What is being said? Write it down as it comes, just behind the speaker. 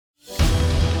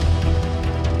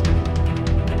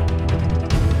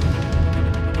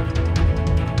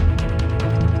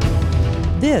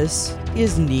This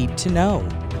is Need to Know.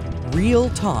 Real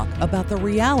talk about the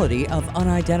reality of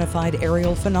unidentified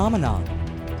aerial phenomena.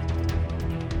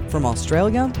 From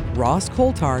Australia, Ross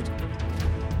Coulthart.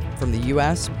 From the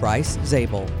U.S., Bryce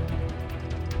Zabel.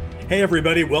 Hey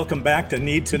everybody, welcome back to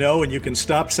Need to Know, and you can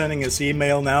stop sending us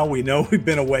email now. We know we've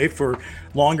been away for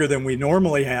longer than we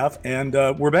normally have, and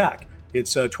we're back.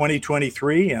 It's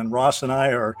 2023, and Ross and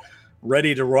I are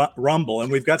ready to rumble,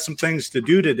 and we've got some things to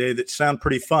do today that sound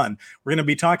pretty fun. We're going to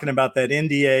be talking about that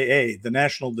NDAA, the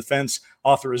National Defense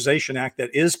Authorization Act,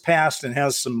 that is passed and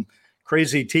has some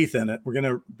crazy teeth in it. We're going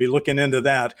to be looking into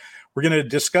that. We're going to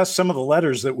discuss some of the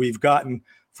letters that we've gotten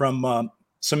from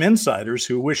some insiders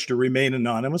who wish to remain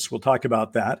anonymous. We'll talk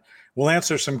about that. We'll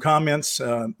answer some comments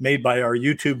made by our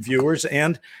YouTube viewers,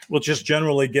 and we'll just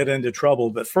generally get into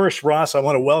trouble. But first, Ross, I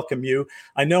want to welcome you.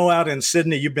 I know out in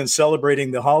Sydney you've been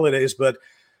celebrating the holidays, but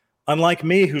unlike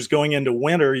me, who's going into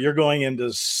winter, you're going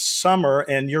into summer,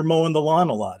 and you're mowing the lawn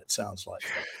a lot, it sounds like.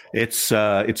 It's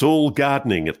all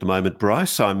gardening at the moment,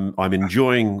 Bryce. I'm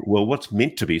enjoying, well, what's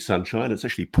meant to be sunshine. It's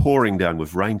actually pouring down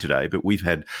with rain today, but we've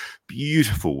had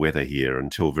beautiful weather here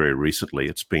until very recently.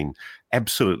 It's been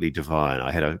absolutely divine.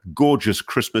 I had a gorgeous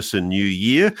Christmas and New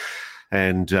Year,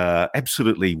 and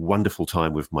absolutely wonderful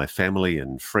time with my family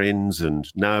and friends. And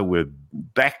now we're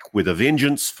back with a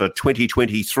vengeance for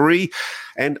 2023.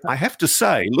 And I have to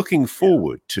say, looking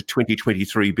forward to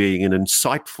 2023 being an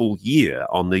insightful year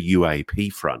on the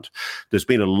UAP front. There's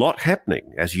been a lot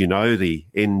happening. As you know, the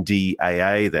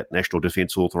NDAA, that National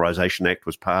Defense Authorization Act,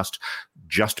 was passed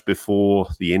just before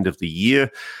the end of the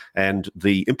year. And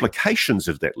the implications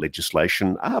of that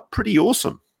legislation are pretty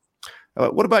awesome.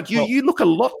 What about you? Well, you look a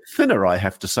lot thinner, I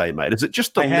have to say, mate. Is it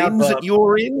just the lens that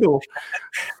you're in? Or?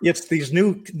 It's these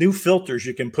new filters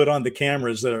you can put on the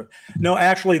cameras that are... No,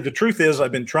 actually, the truth is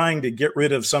I've been trying to get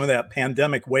rid of some of that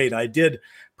pandemic weight. I did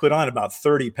put on about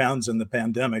 30 pounds in the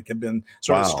pandemic. I've been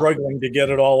sort of struggling to get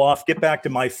it all off, get back to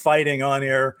my fighting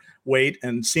on-air weight,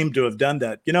 and seem to have done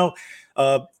that. You know,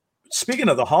 speaking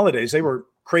of the holidays, they were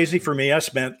crazy for me. I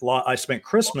spent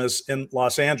Christmas in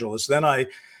Los Angeles. Then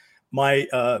my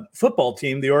football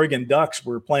team, the Oregon Ducks,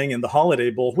 were playing in the Holiday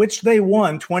Bowl, which they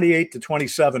won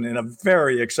 28-27 in a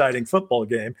very exciting football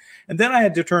game. And then I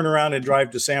had to turn around and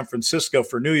drive to San Francisco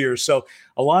for New Year's. So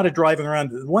a lot of driving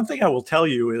around. One thing I will tell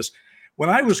you is when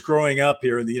I was growing up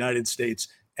here in the United States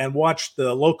and watched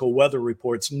the local weather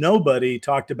reports, nobody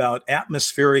talked about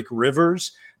atmospheric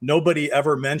rivers. Nobody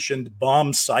ever mentioned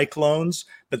bomb cyclones,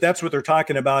 but that's what they're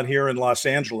talking about here in Los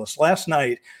Angeles. Last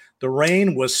night, the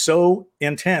rain was so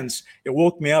intense, it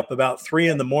woke me up about 3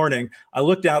 a.m. I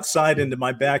looked outside into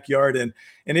my backyard, and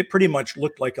it pretty much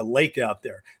looked like a lake out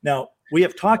there. Now, we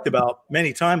have talked about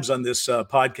many times on this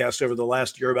podcast over the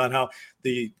last year about how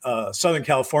the Southern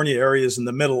California area is in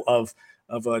the middle of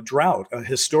a drought, a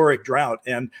historic drought,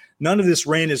 and none of this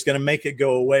rain is going to make it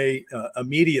go away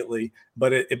immediately,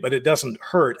 but it doesn't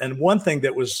hurt. And one thing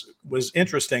that was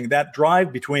interesting, that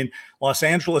drive between Los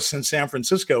Angeles and San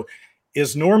Francisco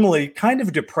is normally kind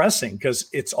of depressing because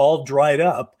it's all dried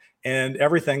up and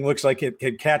everything looks like it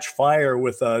could catch fire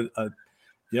with a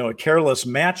careless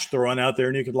match thrown out there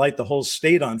and you could light the whole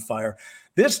state on fire.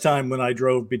 This time when I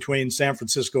drove between San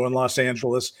Francisco and Los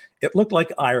Angeles, it looked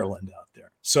like Ireland out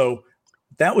there. So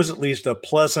that was at least a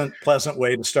pleasant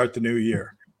way to start the new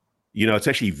year. You know, it's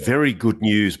actually very good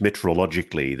news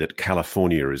meteorologically that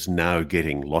California is now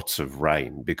getting lots of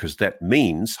rain, because that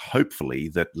means, hopefully,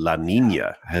 that La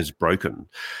Nina has broken.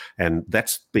 And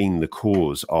that's been the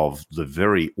cause of the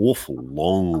very awful,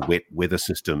 long, wet weather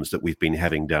systems that we've been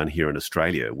having down here in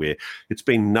Australia, where it's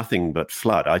been nothing but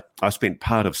flood. I spent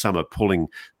part of summer pulling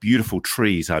beautiful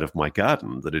trees out of my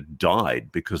garden that had died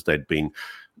because they'd been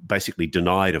basically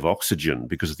denied of oxygen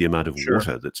because of the amount of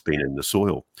water that's been in the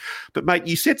soil. But, mate,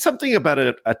 you said something about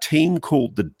a team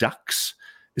called the Ducks.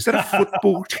 Is that a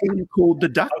football team called the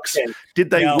Ducks? Okay.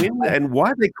 Did they win? And why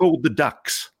are they called the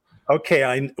Ducks?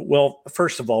 Okay, well,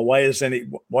 first of all, why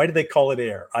do they call it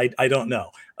air? I don't know.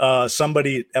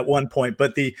 Somebody at one point,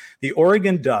 but the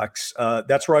Oregon Ducks,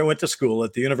 that's where I went to school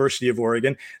at the University of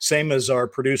Oregon, same as our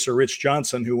producer, Rich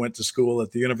Johnson, who went to school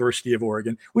at the University of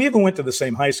Oregon. We even went to the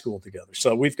same high school together,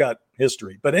 so we've got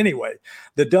history. But anyway,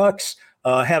 the Ducks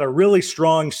had a really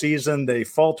strong season. They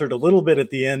faltered a little bit at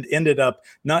the end, ended up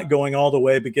not going all the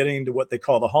way, but getting into what they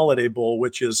call the Holiday Bowl,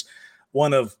 which is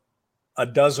one of a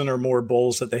dozen or more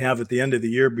bowls that they have at the end of the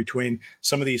year between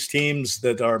some of these teams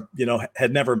that are,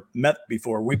 had never met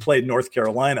before. We played North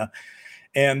Carolina.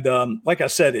 And like I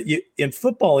said, in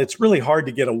football, it's really hard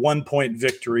to get a 1-point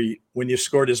victory when you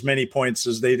scored as many points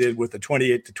as they did with a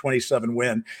 28-27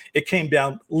 win. It came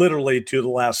down literally to the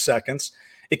last seconds.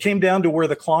 it came down to where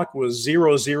the clock was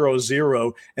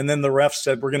 0-0-0. And then the ref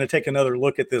said, we're going to take another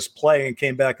look at this play, and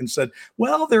came back and said,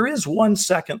 well, there is 1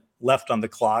 second left on the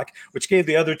clock, which gave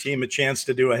the other team a chance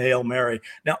to do a Hail Mary.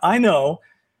 Now, I know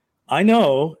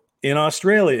in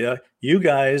Australia, you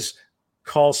guys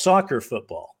call soccer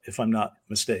football, if I'm not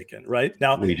mistaken, right?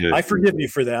 Now, I forgive you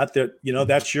for that,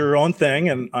 that's your own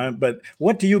thing. But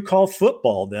what do you call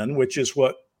football then, which is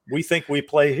what we think we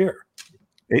play here?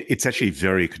 It's actually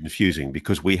very confusing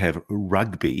because we have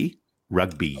rugby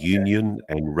union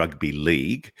and rugby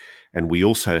league, and we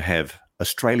also have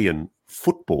Australian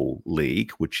Football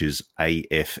League, which is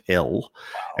AFL,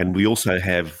 and we also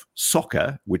have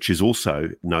soccer, which is also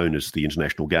known as the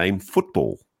international game,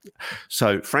 football.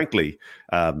 So, frankly,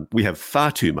 we have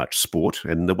far too much sport,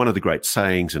 and one of the great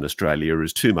sayings in Australia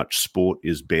is too much sport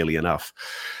is barely enough.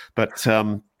 But,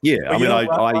 go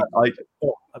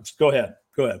ahead.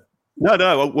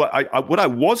 No. What I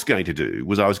was going to do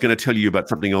was I was going to tell you about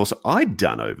something else I'd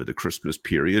done over the Christmas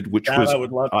period, which was I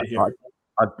would love to hear.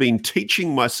 I've been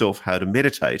teaching myself how to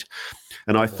meditate,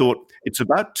 and I thought it's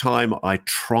about time I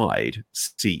tried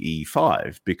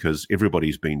CE5 because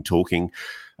everybody's been talking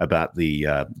about the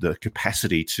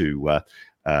capacity to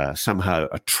somehow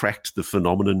attract the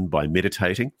phenomenon by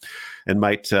meditating. And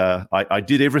mate, I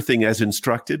did everything as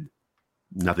instructed.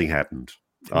 Nothing happened.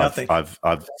 Nothing. I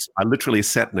literally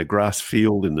sat in a grass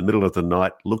field in the middle of the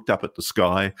night, looked up at the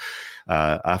sky.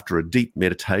 After a deep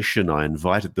meditation, I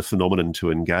invited the phenomenon to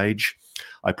engage.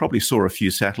 I probably saw a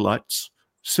few satellites,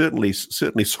 certainly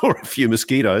saw a few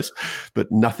mosquitoes,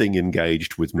 but nothing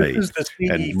engaged with me. This is the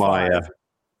CE5.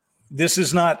 This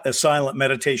is not a silent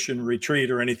meditation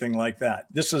retreat or anything like that.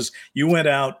 This is, you went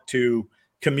out to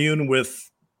commune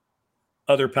with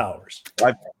other powers.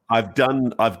 I've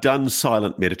done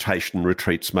silent meditation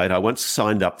retreats, mate. I once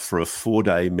signed up for a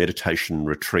 4-day meditation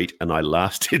retreat and I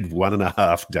lasted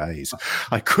 1.5 days.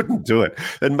 I couldn't do it.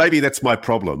 And maybe that's my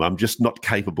problem. I'm just not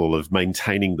capable of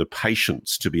maintaining the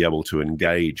patience to be able to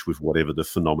engage with whatever the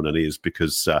phenomenon is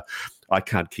because I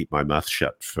can't keep my mouth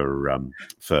shut for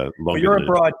longer. Well, you're a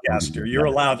broadcaster. You're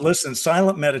allowed. Listen,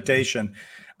 silent meditation.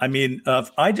 I mean,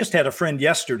 I just had a friend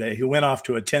yesterday who went off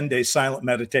to a 10-day silent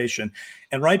meditation.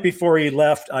 And right before he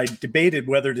left, I debated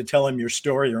whether to tell him your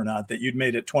story or not, that you'd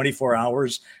made it 24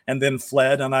 hours and then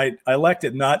fled. And I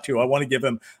elected not to. I want to give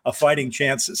him a fighting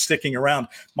chance at sticking around.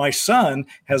 My son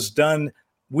has done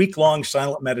week-long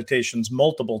silent meditations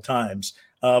multiple times.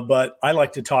 But I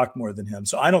like to talk more than him.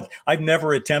 So I've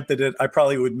never attempted it. I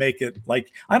probably would make it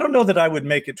I don't know that I would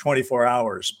make it 24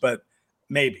 hours, but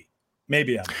maybe I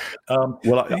think I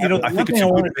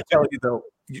wanted to tell you though,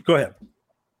 go ahead.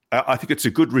 I think it's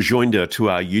a good rejoinder to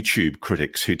our YouTube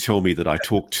critics who tell me that I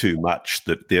talk too much,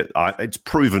 that it's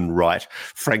proven right.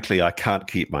 Frankly, I can't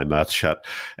keep my mouth shut.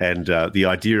 And the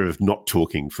idea of not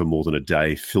talking for more than a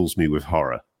day fills me with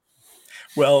horror.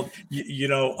 Well,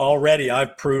 already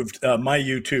I've proved my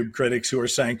YouTube critics who are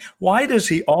saying, why does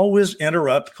he always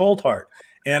interrupt Coulthart?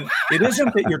 And it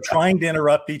isn't that you're trying to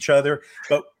interrupt each other,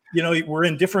 but we're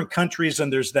in different countries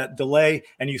and there's that delay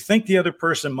and you think the other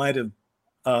person might have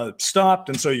stopped.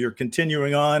 And so you're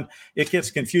continuing on. It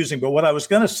gets confusing. But what I was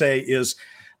going to say is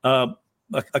a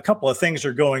couple of things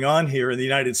are going on here in the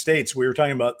United States. We were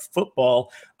talking about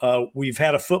football. We've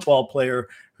had a football player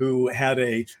who had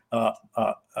a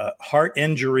heart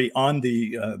injury on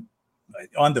the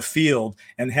field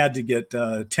and had to get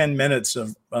 10 minutes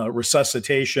of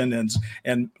resuscitation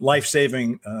and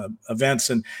life-saving events.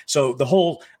 And so the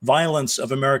whole violence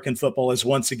of American football is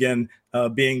once again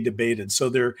being debated. So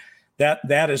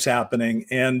that is happening.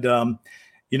 And, what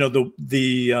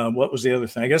was the other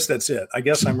thing? I guess that's it. I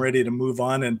guess I'm ready to move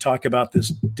on and talk about this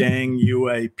dang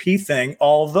UAP thing.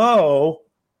 Although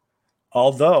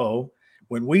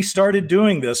when we started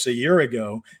doing this a year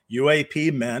ago,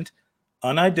 UAP meant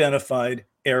unidentified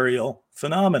aerial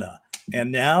phenomena.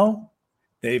 And now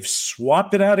they've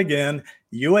swapped it out again.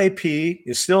 UAP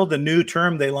is still the new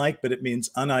term they like, but it means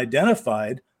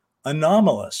unidentified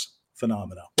anomalous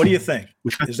phenomena. What do you think?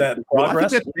 Is that progress? I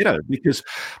think that's better because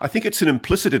I think it's an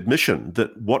implicit admission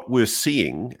that what we're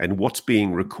seeing and what's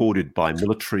being recorded by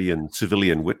military and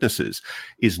civilian witnesses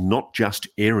is not just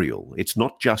aerial. It's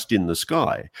not just in the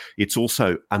sky. It's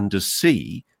also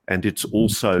undersea and it's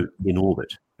also in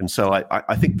orbit. And so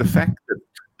I think the fact that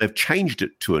they've changed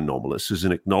it to anomalous is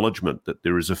an acknowledgement that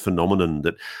there is a phenomenon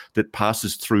that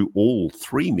passes through all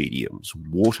three mediums,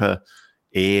 water,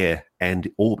 air,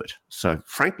 and orbit. So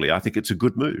frankly, I think it's a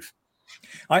good move.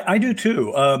 I do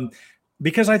too,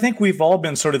 because I think we've all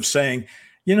been sort of saying,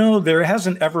 there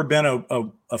hasn't ever been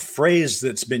a phrase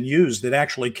that's been used that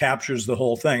actually captures the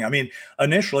whole thing. I mean,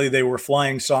 initially they were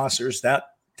flying saucers. That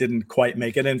didn't quite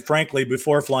make it. And frankly,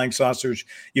 before flying saucers,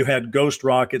 you had ghost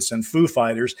rockets and Foo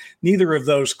Fighters. Neither of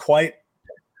those quite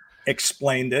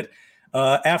explained it.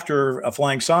 After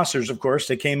flying saucers, of course,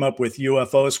 they came up with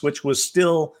UFOs, which was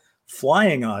still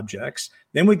flying objects.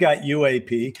 Then we got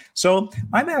UAP. So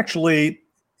I'm actually,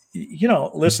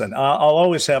 listen, I'll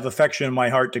always have affection in my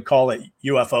heart to call it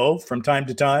UFO from time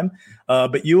to time.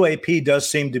 But UAP does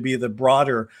seem to be the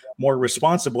broader, more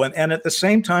responsible. And at the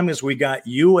same time as we got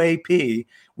UAP,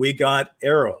 we got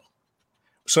Arrow.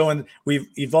 So we've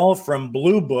evolved from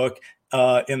Blue Book,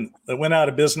 that went out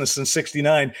of business in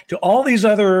 '69, to all these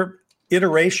other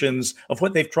iterations of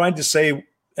what they've tried to say.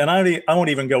 And I won't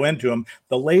even go into them.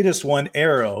 The latest one,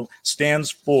 Arrow, stands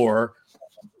for,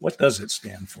 what does it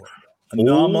stand for?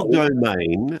 All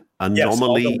Domain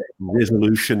Anomaly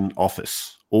Resolution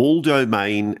Office. All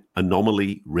Domain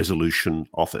Anomaly Resolution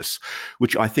Office,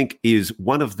 which I think is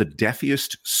one of the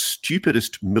daffiest,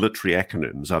 stupidest military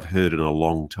acronyms I've heard in a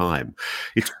long time.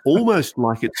 It's almost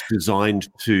like it's designed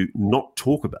to not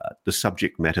talk about the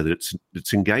subject matter that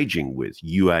it's engaging with,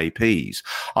 UAPs.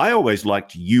 I always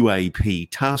liked UAP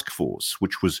Task Force,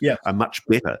 which was a much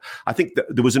better. I think that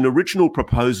there was an original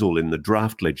proposal in the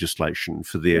draft legislation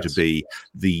for there to be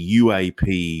the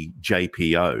UAP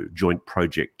JPO, Joint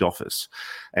Project Office.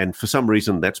 And for some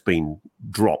reason, that's been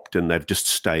dropped and they've just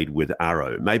stayed with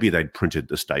Arrow. Maybe they'd printed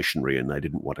the stationery and they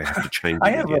didn't want to have to change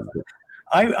it again.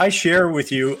 I share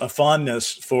with you a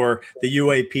fondness for the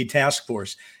UAP task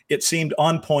force. It seemed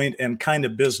on point and kind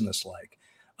of businesslike.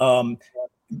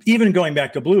 Even going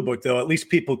back to Blue Book, though, at least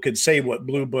people could say what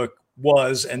Blue Book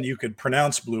was and you could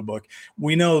pronounce Blue Book.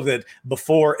 We know that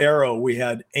before Arrow, we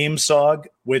had AIMSOG,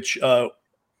 which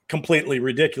completely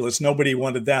ridiculous. Nobody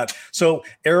wanted that. So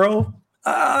Arrow,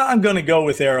 I'm going to go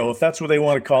with Arrow. If that's what they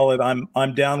want to call it,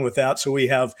 I'm down with that. So we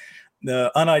have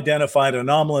the unidentified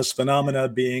anomalous phenomena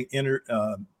being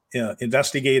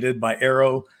investigated by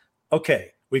Arrow.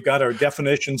 Okay, we've got our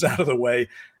definitions out of the way.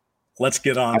 Let's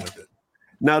get on with it.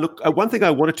 Now, look, one thing I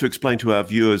wanted to explain to our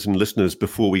viewers and listeners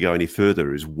before we go any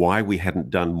further is why we hadn't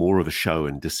done more of a show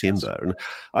in December. And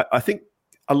I think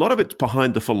a lot of it's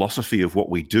behind the philosophy of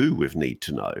what we do with Need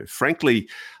to Know. Frankly,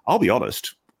 I'll be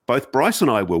honest, both Bryce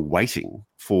and I were waiting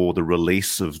for the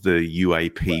release of the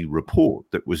UAP report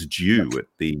that was due at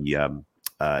the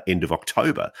end of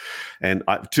October. And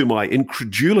to my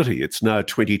incredulity, it's now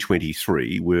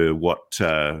 2023. We're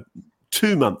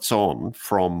 2 months on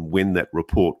from when that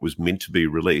report was meant to be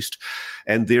released.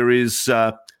 And there is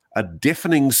a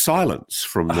deafening silence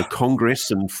from the Congress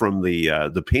and from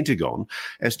the Pentagon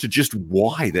as to just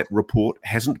why that report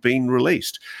hasn't been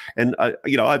released. And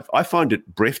I find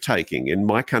it breathtaking. In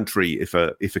my country, if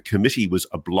a committee was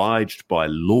obliged by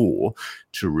law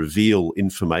to reveal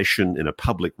information in a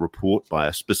public report by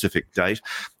a specific date,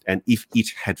 and if it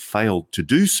had failed to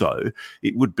do so,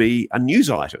 it would be a news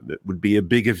item. It would be a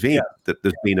big event that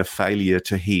there's been a failure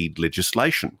to heed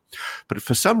legislation. But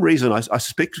for some reason, I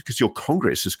suspect because your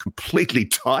Congress is completely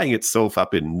tying itself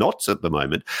up in knots at the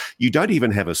moment, you don't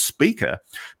even have a speaker.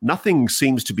 Nothing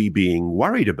seems to be being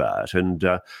worried about. And,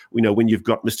 when you've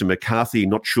got Mr. McCarthy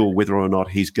not sure whether or not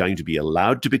he's going to be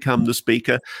allowed to become the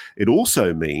speaker, it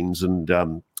also means, and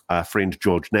our friend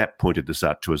George Knapp pointed this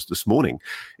out to us this morning,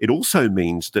 it also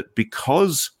means that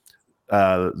because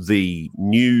the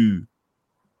new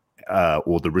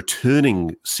or the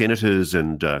returning senators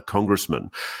and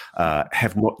congressmen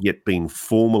have not yet been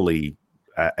formally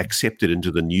accepted into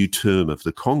the new term of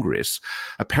the Congress,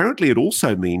 apparently it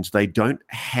also means they don't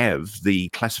have the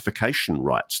classification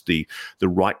rights, the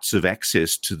rights of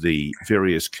access to the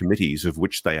various committees of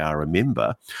which they are a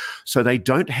member. So they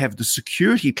don't have the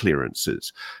security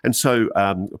clearances. And so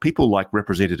people like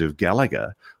Representative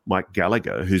Mike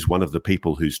Gallagher, who's one of the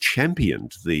people who's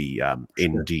championed the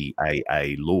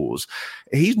NDAA laws,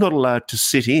 he's not allowed to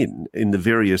sit in the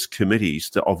various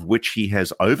committees of which he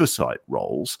has oversight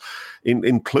roles,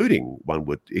 including, one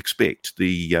would expect,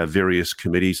 the various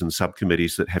committees and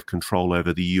subcommittees that have control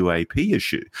over the UAP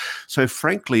issue. So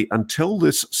frankly, until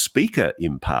this speaker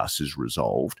impasse is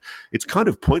resolved, it's kind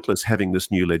of pointless having this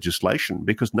new legislation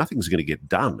because nothing's going to get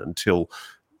done until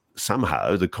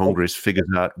somehow the Congress figures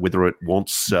out whether it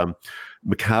wants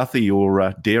McCarthy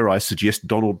or, dare I suggest,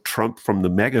 Donald Trump from the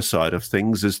MAGA side of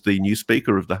things as the new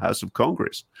Speaker of the House of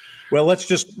Congress. Well, let's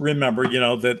just remember,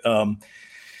 that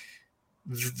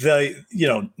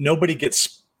nobody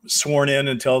gets sworn in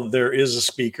until there is a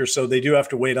speaker. So they do have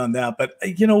to wait on that. But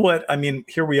you know what? I mean,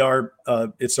 here we are.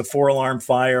 It's a 4-alarm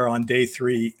fire on day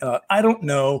 3. I don't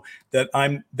know that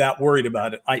I'm that worried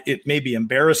about it. It may be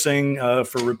embarrassing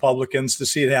for Republicans to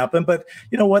see it happen. But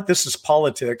you know what? This is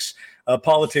politics.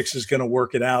 Politics is going to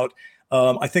work it out.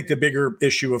 I think the bigger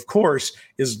issue, of course,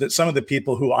 is that some of the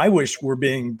people who I wish were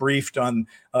being briefed on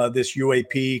this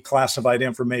UAP classified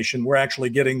information were actually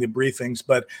getting the briefings.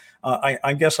 But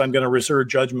I guess I'm going to reserve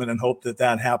judgment and hope that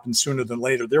that happens sooner than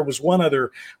later. There was one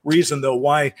other reason, though,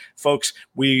 why, folks,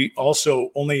 we also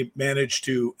only managed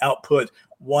to output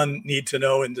one Need to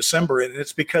Know in December. And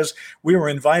it's because we were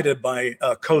invited by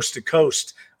Coast to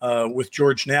Coast with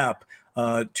George Knapp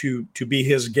to be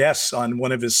his guests on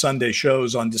one of his Sunday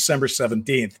shows on December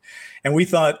 17th. And we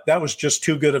thought that was just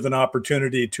too good of an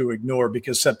opportunity to ignore,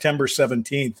 because December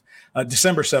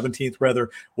 17th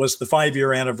rather, was the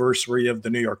 5-year anniversary of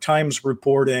the New York Times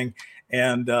reporting.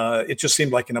 And it just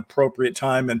seemed like an appropriate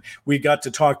time. And we got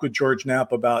to talk with George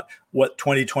Knapp about what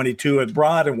 2022 had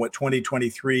brought and what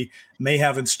 2023 may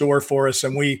have in store for us.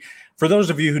 And for those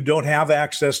of you who don't have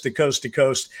access to Coast,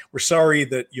 we're sorry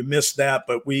that you missed that.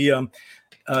 But we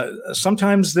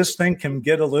sometimes this thing can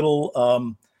get a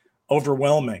little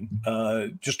overwhelming,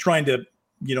 just trying to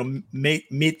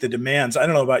meet the demands. I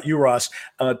don't know about you, Ross.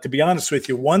 To be honest with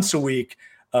you, once a week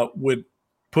would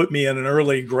put me in an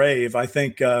early grave. I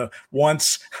think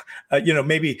once,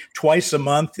 maybe twice a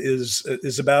month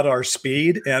is about our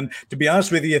speed. And to be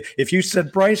honest with you, if you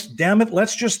said, Bryce, damn it,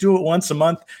 let's just do it once a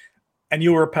month, and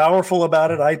you were powerful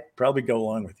about it, I'd probably go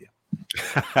along with you.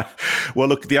 Well,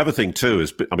 look, the other thing too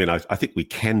is, I think we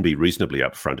can be reasonably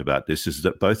upfront about this, is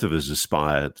that both of us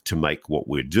aspire to make what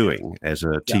we're doing as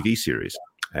a TV series.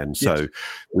 And so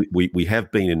we have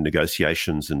been in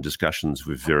negotiations and discussions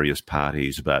with various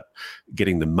parties about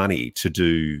getting the money to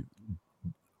do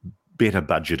better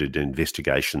budgeted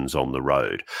investigations on the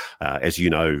road. As you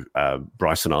know,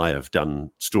 Bryce and I have done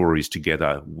stories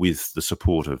together with the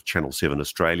support of Channel 7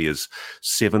 Australia's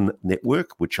 7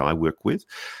 network, which I work with.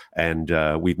 And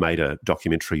we've made a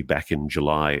documentary back in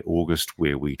July, August,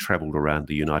 where we travelled around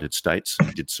the United States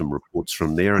and did some reports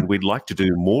from there. And we'd like to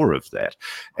do more of that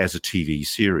as a TV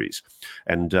series.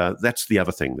 And that's the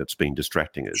other thing that's been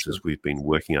distracting us, is we've been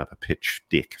working up a pitch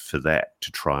deck for that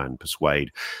to try and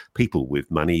persuade people with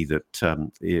money that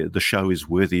the show is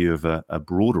worthy of a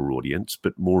broader audience,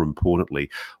 but more importantly,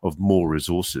 of more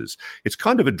resources. It's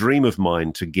kind of a dream of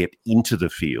mine to get into the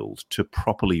field to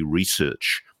properly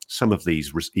research some of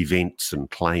these events and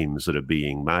claims that are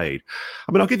being made.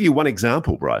 I'll give you one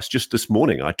example, Bryce. Just this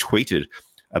morning, I tweeted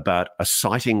about a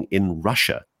sighting in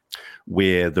Russia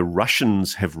where the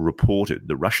Russians have reported,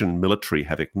 the Russian military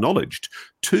have acknowledged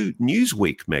to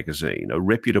Newsweek magazine, a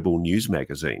reputable news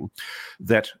magazine,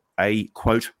 that a,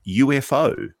 quote,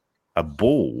 UFO, a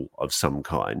ball of some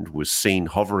kind, was seen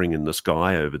hovering in the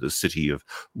sky over the city of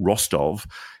Rostov,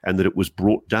 and that it was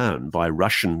brought down by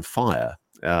Russian fire.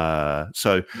 No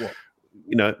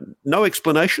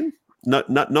explanation.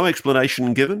 No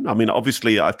explanation given.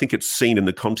 Obviously, I think it's seen in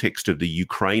the context of the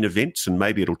Ukraine events, and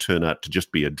maybe it'll turn out to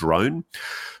just be a drone.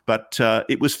 But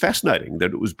it was fascinating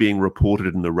that it was being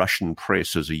reported in the Russian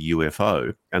press as a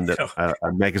UFO, and that a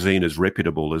magazine as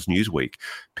reputable as Newsweek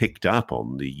picked up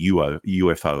on the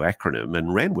UFO acronym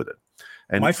and ran with it.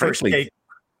 And my first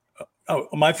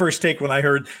take when I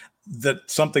heard that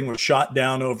something was shot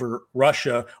down over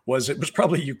Russia was it was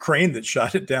probably Ukraine that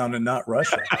shot it down and not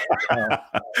Russia.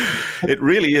 It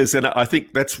really is. And I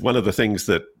think that's one of the things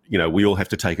that, we all have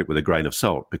to take it with a grain of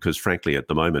salt, because frankly, at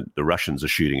the moment, the Russians are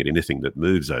shooting at anything that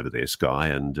moves over their sky.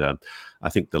 And I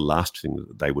think the last thing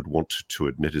that they would want to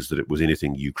admit is that it was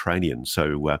anything Ukrainian.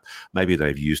 So maybe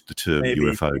they've used the term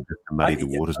UFO to muddy the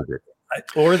waters a bit.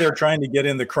 Or they're trying to get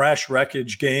in the crash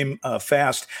wreckage game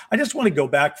fast. I just want to go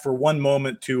back for one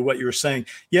moment to what you were saying.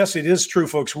 Yes, it is true,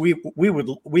 folks. We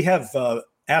have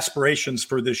aspirations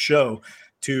for this show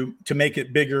to make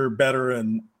it bigger, better,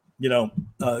 and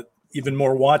even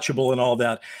more watchable and all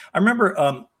that. I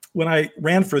remember when I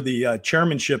ran for the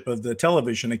chairmanship of the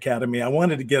Television Academy, I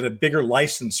wanted to get a bigger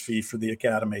license fee for the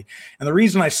Academy. And the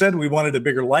reason I said we wanted a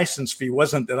bigger license fee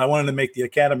wasn't that I wanted to make the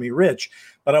Academy rich,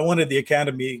 but I wanted the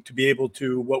Academy to be able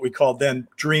to, what we called then,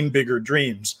 dream bigger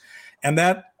dreams. And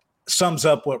that sums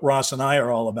up what Ross and I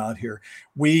are all about here.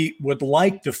 We would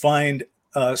like to find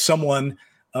someone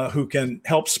who can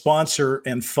help sponsor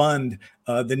and fund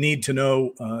the Need to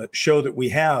Know show that we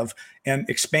have, and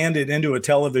expand it into a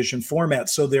television format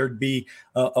so there'd be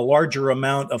a larger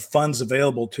amount of funds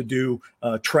available to do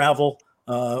travel,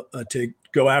 to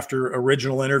go after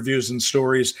original interviews and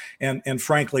stories, and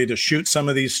frankly, to shoot some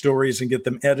of these stories and get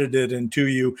them edited and to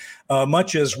you,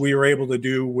 much as we were able to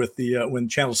do with when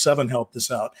Channel 7 helped us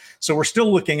out. So we're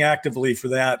still looking actively for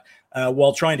that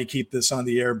while trying to keep this on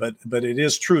the air. But it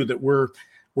is true that we're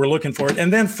looking for it.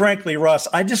 And then, frankly, Ross,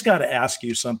 I just got to ask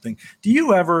you something. Do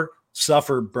you ever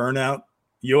suffer burnout,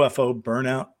 UFO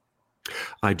burnout?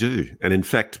 I do. And in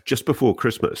fact, just before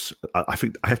Christmas, I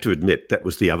think I have to admit that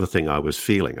was the other thing I was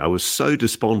feeling. I was so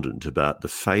despondent about the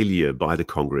failure by the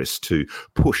Congress to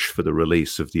push for the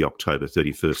release of the October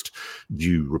 31st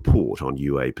due report on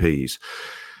UAPs.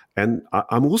 And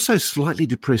I'm also slightly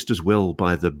depressed as well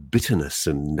by the bitterness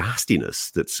and nastiness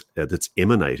that's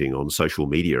emanating on social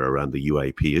media around the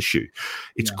UAP issue.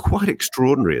 It's quite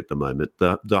extraordinary at the moment.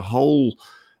 The whole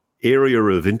area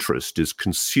of interest is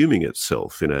consuming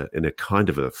itself in a kind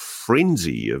of a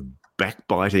frenzy of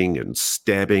backbiting and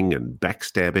stabbing and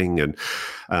backstabbing.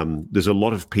 And there's a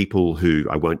lot of people who,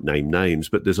 I won't name names,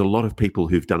 but there's a lot of people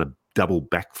who've done a double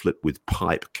backflip with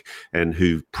pipe and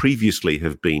who previously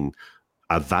have been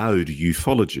avowed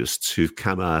ufologists who've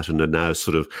come out and are now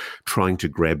sort of trying to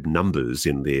grab numbers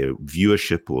in their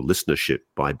viewership or listenership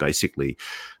by basically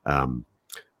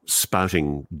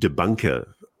spouting debunker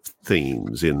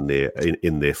themes in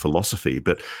their philosophy,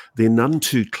 but they're none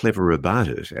too clever about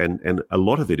it, and a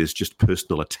lot of it is just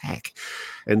personal attack.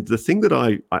 And the thing that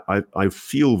I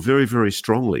feel very, very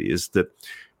strongly is that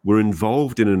we're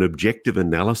involved in an objective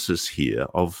analysis here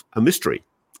of a mystery.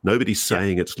 Nobody's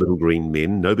saying it's little green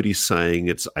men. Nobody's saying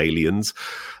it's aliens.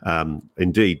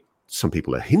 Indeed, some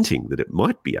people are hinting that it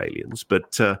might be aliens.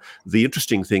 But the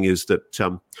interesting thing is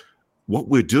that what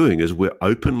we're doing is we're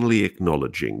openly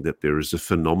acknowledging that there is a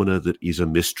phenomena that is a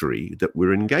mystery that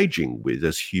we're engaging with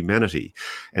as humanity.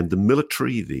 And the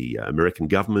military, the American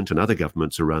government and other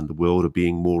governments around the world are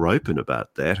being more open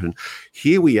about that. And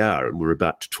here we are, and we're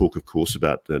about to talk, of course,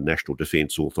 about the National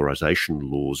Defence Authorization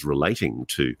laws relating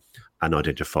to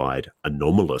unidentified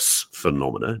anomalous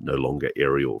phenomena, no longer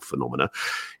aerial phenomena.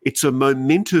 It's a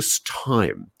momentous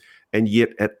time. And yet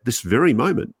at this very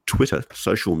moment, Twitter,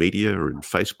 social media and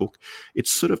Facebook,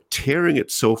 it's sort of tearing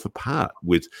itself apart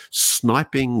with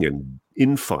sniping and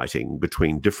infighting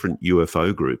between different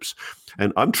UFO groups.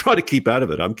 And I'm trying to keep out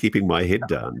of it. I'm keeping my head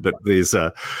down. But there's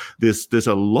a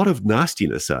lot of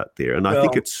nastiness out there. And I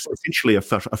think it's essentially a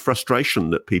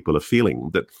frustration that people are feeling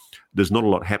that there's not a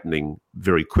lot happening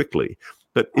very quickly.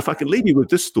 But if I can leave you with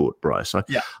this thought, Bryce,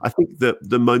 I think that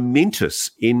the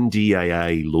momentous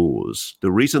NDAA laws,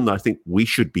 the reason I think we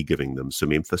should be giving them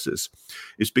some emphasis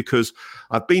is because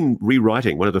I've been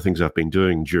rewriting. One of the things I've been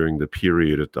doing during the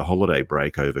period at the holiday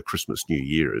break over Christmas, New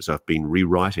Year is I've been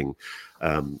rewriting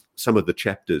some of the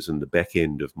chapters in the back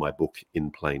end of my book,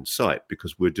 In Plain Sight,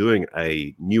 because we're doing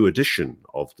a new edition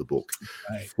of the book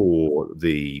for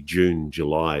the June,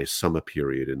 July summer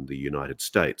period in the United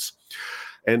States.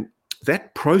 And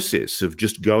that process of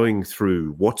just going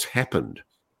through what's happened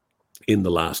in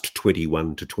the last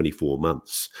 21 to 24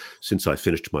 months since I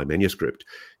finished my manuscript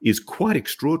is quite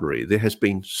extraordinary. There has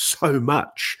been so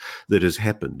much that has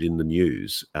happened in the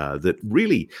news that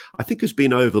really I think has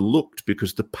been overlooked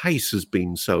because the pace has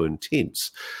been so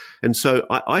intense. And so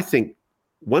I think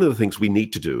one of the things we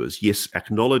need to do is, yes,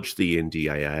 acknowledge the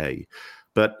NDAA,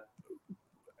 but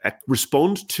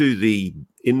respond to the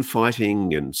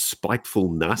infighting and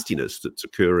spiteful nastiness that's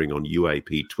occurring on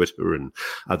UAP Twitter and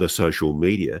other social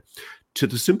media, to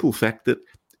the simple fact that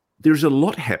there's a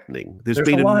lot happening. There's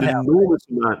been an enormous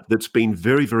amount that's been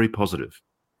very, very positive.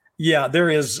 Yeah, there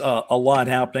is a lot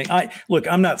happening.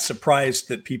 I'm not surprised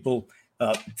that people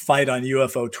fight on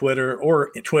UFO Twitter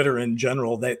or Twitter in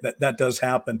general. That does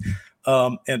happen,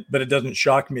 but it doesn't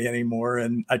shock me anymore.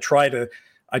 And I try to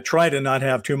not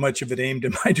have too much of it aimed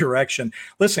in my direction.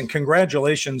 Listen,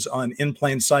 congratulations on In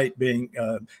Plain Sight being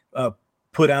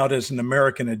put out as an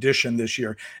American edition this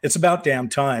year. It's about damn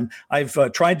time. I've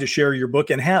tried to share your book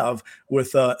and have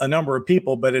with a number of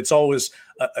people, but it's always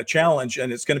a challenge,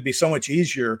 and it's going to be so much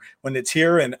easier when it's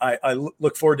here. And I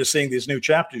look forward to seeing these new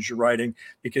chapters you're writing,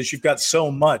 because you've got so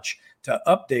much to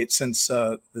update since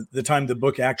the time the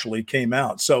book actually came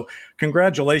out. So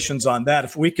congratulations on that.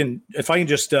 If I can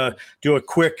just do a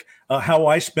quick how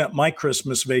I spent my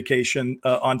Christmas vacation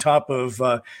on top of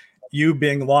you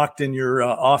being locked in your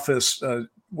office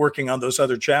working on those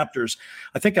other chapters.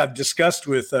 I think I've discussed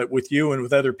with you and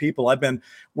with other people. I've been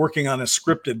working on a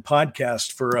scripted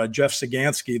podcast for Jeff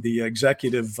Sagansky, the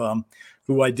executive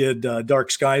who I did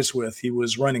Dark Skies with. He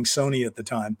was running Sony at the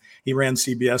time. He ran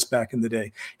CBS back in the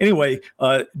day. Anyway,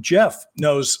 Jeff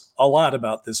knows a lot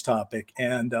about this topic,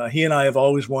 and he and I have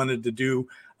always wanted to do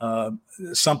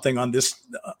something on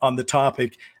the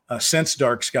topic since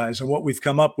Dark Skies. And what we've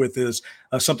come up with is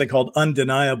something called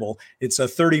Undeniable. It's a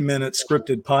 30-minute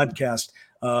scripted podcast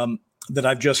that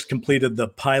I've just completed the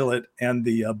pilot and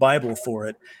the Bible for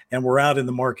it, and we're out in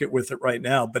the market with it right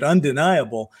now. But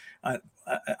Undeniable,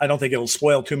 I don't think it'll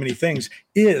spoil too many things,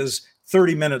 is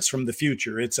 30 minutes from the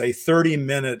future. It's a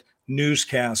 30-minute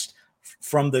newscast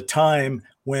from the time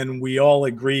when we all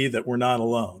agree that we're not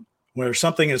alone, where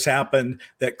something has happened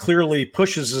that clearly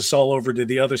pushes us all over to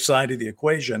the other side of the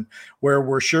equation, where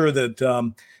we're sure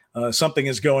that something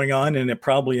is going on, and it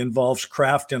probably involves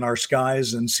craft in our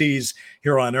skies and seas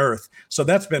here on Earth. So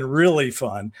that's been really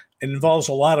fun. It involves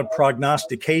a lot of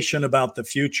prognostication about the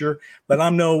future, but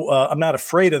I'm not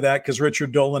afraid of that, because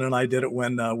Richard Dolan and I did it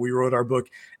when we wrote our book,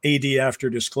 AD After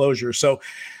Disclosure. So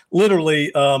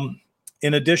literally,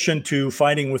 in addition to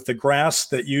fighting with the grass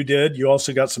that you did, you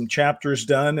also got some chapters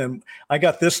done, and I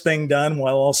got this thing done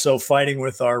while also fighting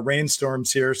with our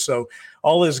rainstorms here. So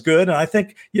all is good. And I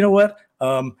think, you know what,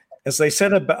 as they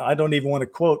said about, I don't even want to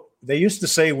quote, they used to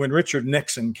say when Richard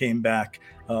Nixon came back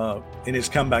in his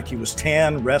comeback, he was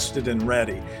tan, rested, and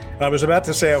ready. And I was about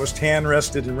to say I was tan,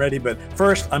 rested, and ready, but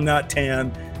first, I'm not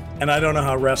tan, and I don't know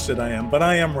how rested I am, but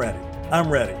I am ready. I'm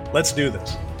ready. Let's do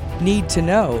this. Need to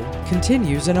Know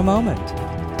continues in a moment.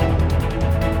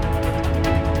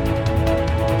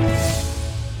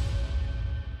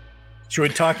 Should we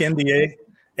talk NDAA?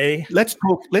 Let's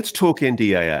talk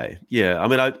NDAA. Yeah, I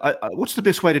mean, I what's the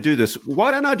best way to do this? Why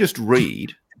don't I just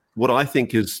read what I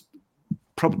think is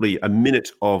probably a minute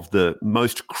of the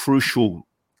most crucial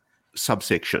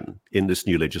subsection in this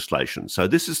new legislation. So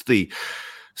this is the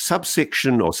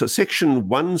section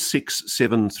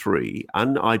 1673,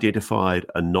 Unidentified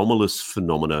Anomalous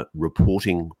Phenomena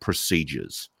Reporting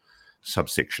Procedures.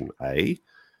 Subsection A,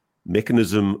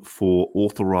 Mechanism for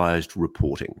Authorised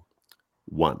Reporting.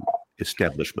 1.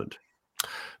 Establishment.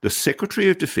 The Secretary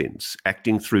of Defence,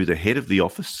 acting through the head of the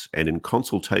office and in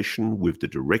consultation with the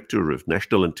Director of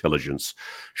National Intelligence,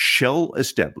 shall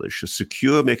establish a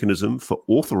secure mechanism for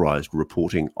authorised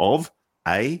reporting of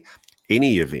A,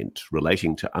 any event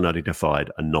relating to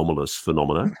unidentified anomalous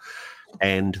phenomena,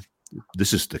 and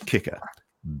this is the kicker,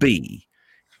 B,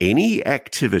 any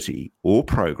activity or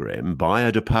program by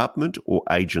a department or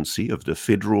agency of the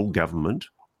federal government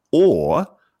or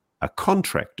a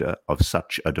contractor of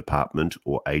such a department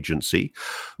or agency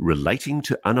relating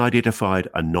to unidentified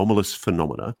anomalous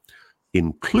phenomena,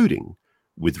 including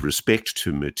with respect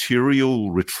to material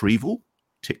retrieval,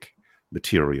 tick,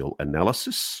 material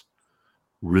analysis,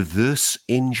 reverse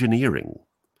engineering,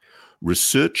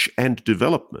 research and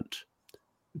development,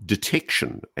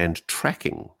 detection and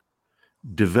tracking,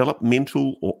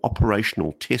 developmental or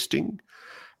operational testing,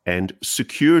 and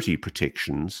security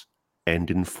protections and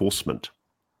enforcement.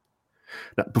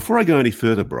 Now, before I go any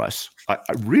further, Bryce, I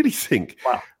really think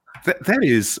that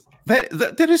is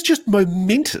just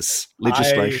momentous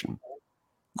legislation.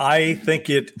 I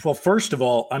think well, first of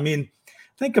all, I mean,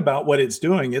 think about what it's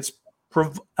doing.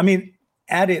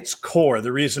 At its core,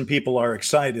 the reason people are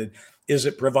excited is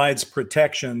it provides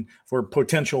protection for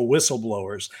potential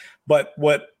whistleblowers. But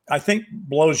what I think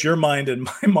blows your mind and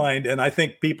my mind, and I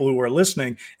think people who are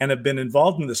listening and have been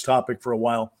involved in this topic for a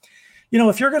while, you know,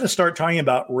 if you're going to start talking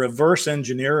about reverse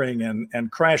engineering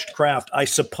and crashed craft, I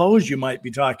suppose you might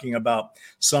be talking about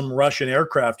some Russian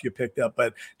aircraft you picked up.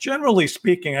 But generally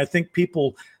speaking, I think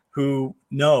people who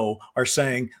know are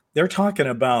saying they're talking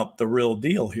about the real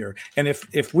deal here. And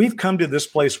if we've come to this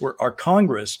place where our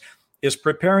Congress is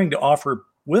preparing to offer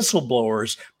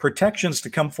whistleblowers protections to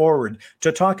come forward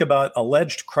to talk about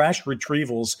alleged crash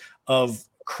retrievals of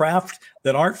craft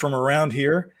that aren't from around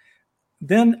here,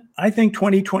 then I think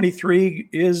 2023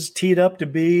 is teed up to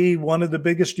be one of the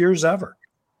biggest years ever.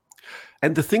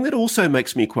 And the thing that also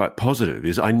makes me quite positive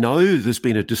is I know there's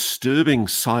been a disturbing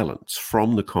silence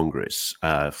from the Congress,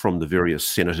 from the various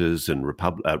senators and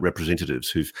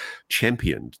representatives who've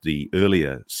championed the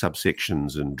earlier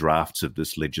subsections and drafts of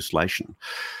this legislation.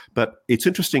 But it's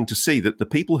interesting to see that the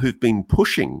people who've been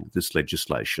pushing this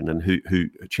legislation and who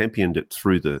championed it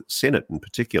through the Senate in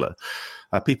particular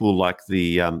are people like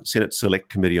the Senate Select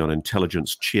Committee on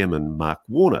Intelligence Chairman Mark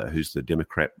Warner, who's the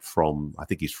Democrat from, I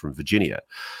think he's from Virginia,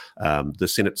 the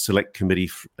Senate Select Committee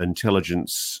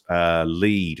Intelligence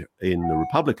lead in the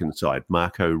Republican side,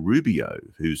 Marco Rubio,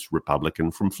 who's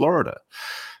Republican from Florida.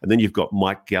 And then you've got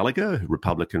Mike Gallagher,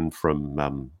 Republican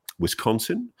from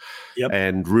Wisconsin,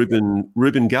 and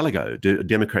Ruben Gallego,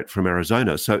 Democrat from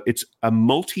Arizona. So it's a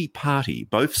multi-party.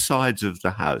 Both sides of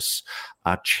the House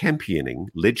are championing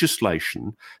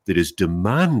legislation that is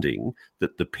demanding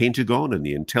that the Pentagon and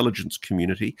the intelligence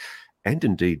community, and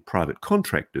indeed private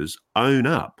contractors, own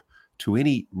up to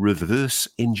any reverse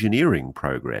engineering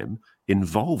program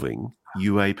involving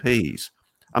UAPs.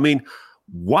 I mean,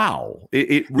 wow,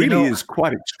 it really is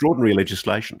quite extraordinary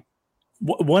legislation.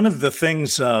 One of the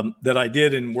things that I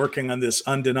did in working on this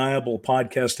Undeniable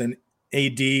podcast and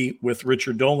AD with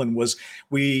Richard Dolan was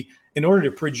we in order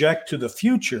to project to the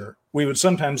future, we would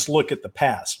sometimes look at the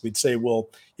past. We'd say, well,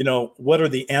 what are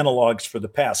the analogs for the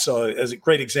past? So as a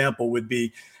great example would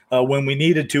be when we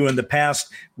needed to in the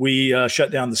past, we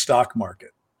shut down the stock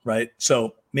market, right?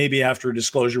 So maybe after a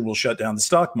disclosure, we'll shut down the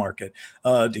stock market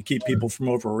to keep people from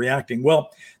overreacting.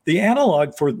 Well, the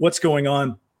analog for what's going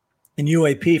on in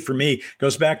UAP for me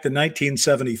goes back to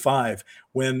 1975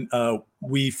 when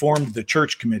we formed the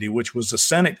Church Committee, which was a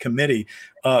Senate committee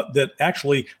that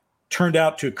actually turned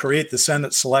out to create the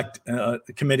Senate Select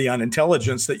Committee on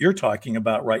Intelligence that you're talking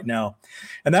about right now.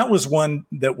 And that was one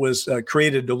that was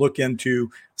created to look into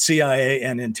CIA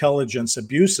and intelligence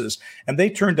abuses. And they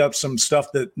turned up some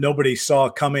stuff that nobody saw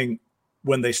coming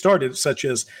when they started, such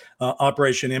as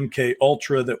Operation MK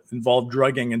Ultra that involved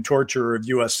drugging and torture of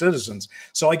U.S. citizens.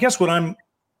 So I guess what I'm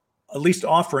at least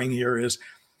offering here is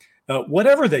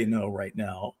whatever they know right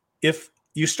now, if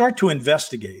you start to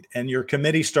investigate and your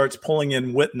committee starts pulling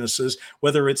in witnesses,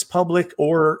 whether it's public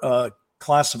or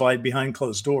classified behind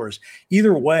closed doors,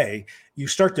 either way, you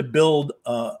start to build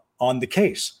on the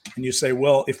case. And you say,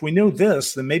 well, if we knew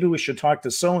this, then maybe we should talk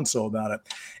to so-and-so about it.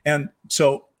 And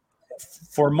so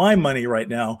for my money right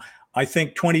now, I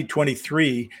think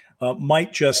 2023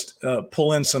 might just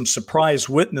pull in some surprise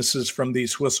witnesses from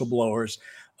these whistleblowers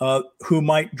who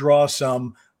might draw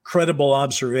some credible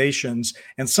observations.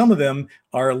 And some of them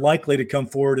are likely to come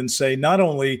forward and say, not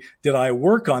only did I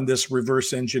work on this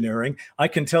reverse engineering, I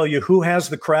can tell you who has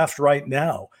the craft right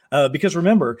now. Because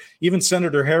remember, even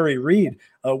Senator Harry Reid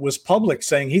was public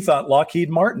saying he thought Lockheed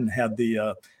Martin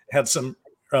had some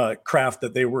craft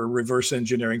that they were reverse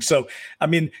engineering. So, I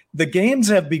mean, the games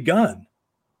have begun.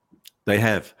 They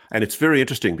have. And it's very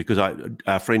interesting because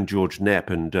our friend George Knapp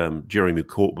and Jeremy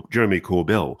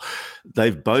Corbell,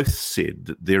 they've both said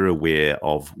that they're aware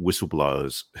of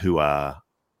whistleblowers who are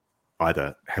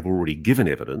either have already given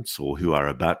evidence or who are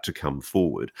about to come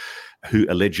forward, who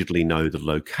allegedly know the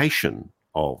location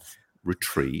of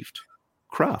retrieved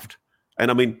craft.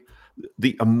 And I mean,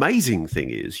 the amazing thing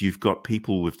is you've got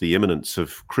people with the eminence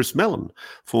of Chris Mellon,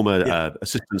 former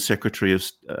Assistant Secretary of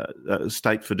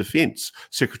State for Defense,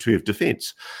 Secretary of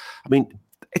Defense. I mean,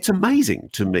 it's amazing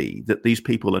to me that these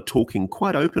people are talking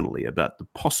quite openly about the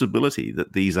possibility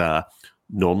that these are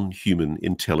non-human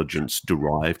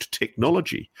intelligence-derived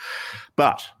technology.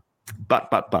 But,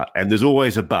 and there's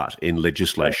always a but in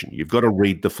legislation. You've got to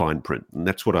read the fine print, and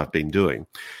that's what I've been doing.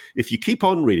 If you keep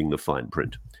on reading the fine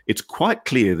print, it's quite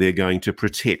clear they're going to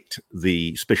protect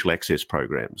the special access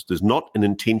programs. There's not an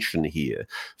intention here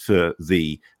for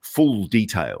the full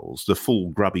details, the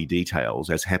full grubby details,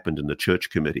 as happened in the Church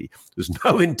Committee. There's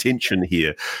no intention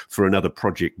here for another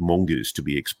Project Mongoose to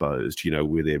be exposed,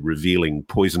 where they're revealing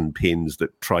poison pens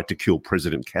that tried to kill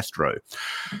President Castro.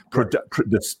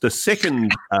 The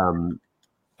second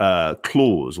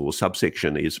clause or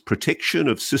subsection is protection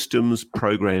of systems,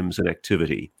 programs and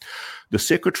activity. The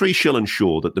Secretary shall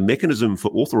ensure that the mechanism for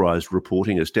authorised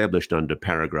reporting established under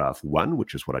paragraph 1,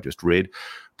 which is what I just read,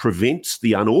 prevents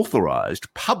the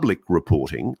unauthorised public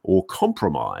reporting or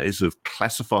compromise of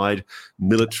classified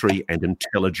military and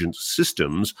intelligence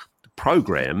systems,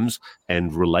 programs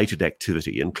and related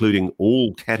activity, including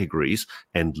all categories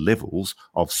and levels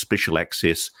of special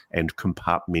access and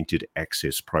compartmented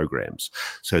access programs.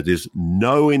 So there's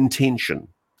no intention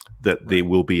that there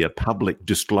will be a public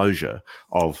disclosure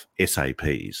of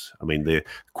SAPs. I mean, they're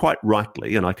quite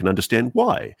rightly, and I can understand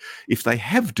why. If they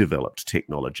have developed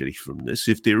technology from this,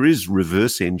 if there is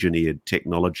reverse engineered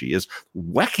technology, as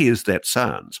wacky as that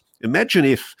sounds, imagine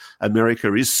if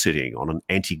America is sitting on an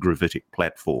anti-gravitic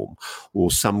platform or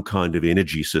some kind of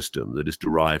energy system that is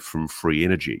derived from free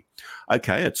energy.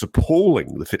 Okay, it's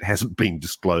appalling if it hasn't been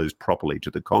disclosed properly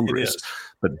to the Congress.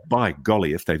 But by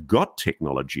golly, if they've got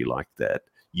technology like that,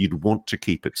 you'd want to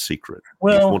keep it secret.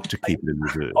 Well, you'd want to keep it in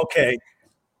reserve. Okay.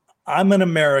 I'm an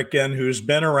American who's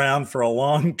been around for a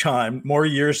long time, more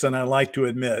years than I like to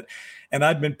admit. And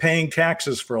I've been paying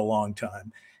taxes for a long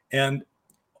time. And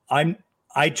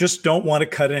I just don't want to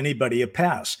cut anybody a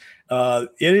pass. It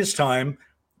is time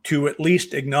to at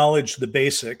least acknowledge the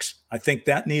basics. I think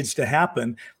that needs to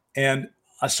happen. And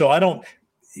so I don't,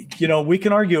 we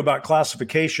can argue about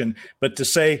classification, but to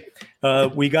say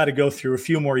we got to go through a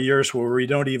few more years where we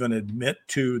don't even admit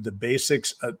to the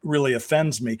basics really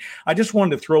offends me. I just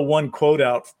wanted to throw one quote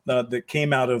out that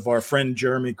came out of our friend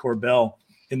Jeremy Corbell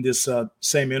in this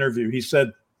same interview. He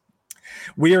said,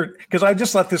 because I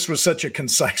just thought this was such a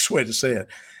concise way to say it.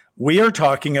 We are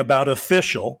talking about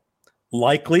official,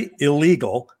 likely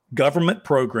illegal government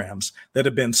programs that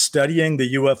have been studying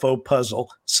the UFO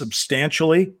puzzle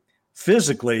substantially,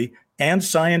 physically, and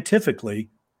scientifically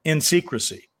in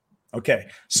secrecy. Okay.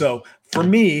 So for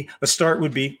me, a start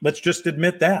would be, let's just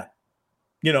admit that.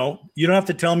 You don't have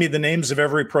to tell me the names of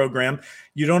every program.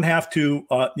 You don't have to,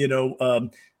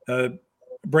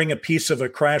 bring a piece of a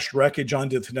crashed wreckage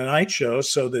onto the Tonight Show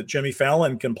so that Jimmy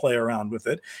Fallon can play around with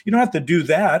it. You don't have to do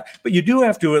that, but you do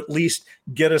have to at least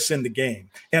get us in the game.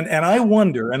 And I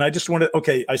wonder, and I just want to,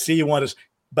 okay, I see you want us,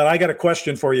 but I got a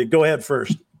question for you. Go ahead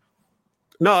first.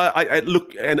 No, I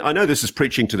look, and I know this is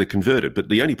preaching to the converted, but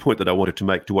the only point that I wanted to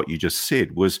make to what you just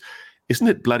said was, isn't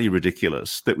it bloody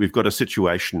ridiculous that we've got a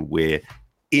situation where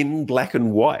in black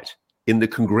and white, in the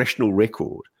congressional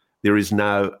record, there is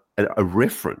now a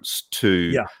reference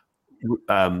to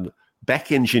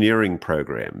back engineering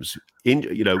programs,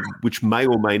 which may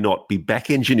or may not be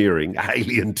back engineering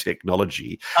alien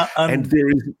technology, and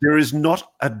there is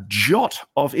not a jot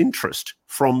of interest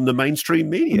from the mainstream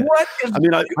media.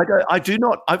 I do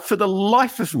not. For the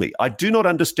life of me, I do not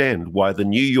understand why the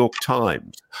New York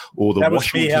Times or the Washington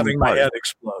Post. That was me having my head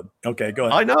explode. Okay, go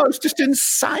ahead. I know, it's just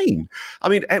insane. I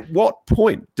mean, at what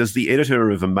point does the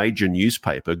editor of a major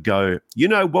newspaper go, you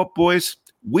know what, boys?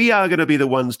 We are going to be the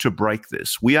ones to break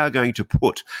this. We are going to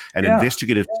put an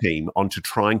investigative team onto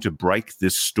trying to break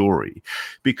this story.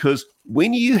 Because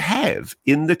when you have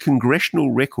in the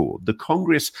congressional record, the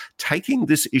Congress taking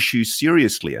this issue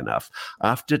seriously enough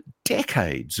after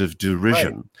decades of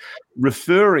derision,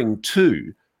 referring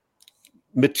to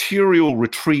material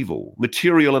retrieval,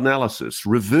 material analysis,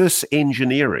 reverse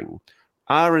engineering,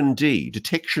 R&D,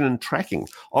 detection and tracking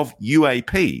of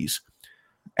UAPs,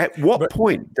 at what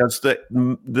point does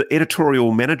the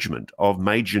editorial management of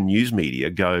major news media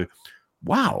go,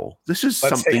 wow, this is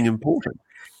something important?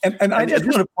 And I just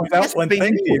want to point out one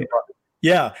thing.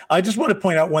 Yeah, I just want to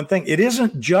point out one thing. It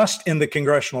isn't just in the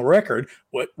congressional record,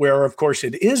 where, of course,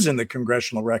 it is in the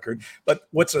congressional record. But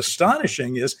what's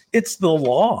astonishing is it's the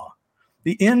law.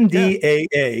 The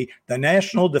NDAA, the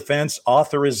National Defense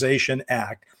Authorization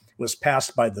Act, was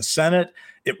passed by the Senate.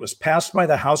 It was passed by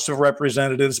the House of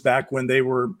Representatives back when they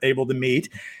were able to meet,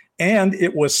 and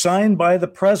it was signed by the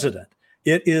president.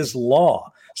 It is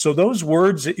law. So those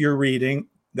words that you're reading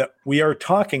that we are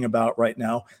talking about right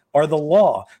now are the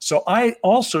law. So I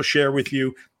also share with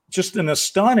you just an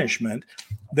astonishment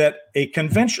that a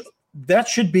convention, that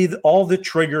should be all the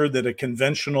trigger that a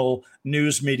conventional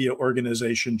news media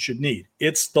organization should need.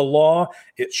 It's the law.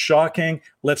 It's shocking.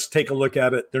 Let's take a look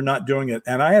at it. They're not doing it.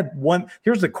 And I had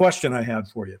here's the question I had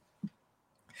for you.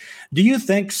 Do you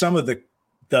think some of the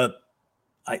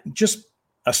just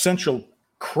essential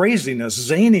craziness,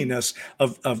 zaniness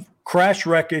of crash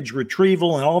wreckage,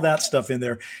 retrieval, and all that stuff in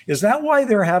there, is that why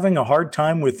they're having a hard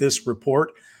time with this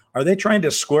report? Are they trying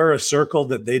to square a circle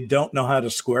that they don't know how to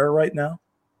square right now?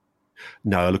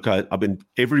 No, look,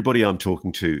 everybody I'm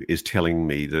talking to is telling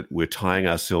me that we're tying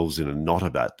ourselves in a knot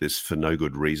about this for no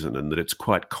good reason, and that it's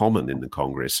quite common in the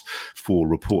Congress for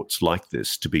reports like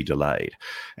this to be delayed.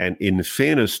 And in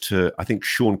fairness to, I think,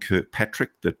 Sean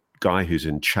Kirkpatrick, the guy who's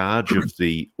in charge of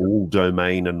the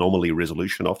All-Domain Anomaly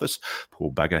Resolution Office, poor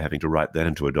bugger having to write that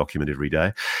into a document every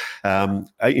day.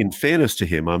 In fairness to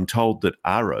him, I'm told that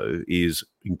ARO is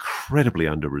incredibly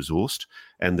under-resourced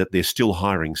and that they're still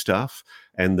hiring staff,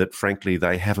 and that, frankly,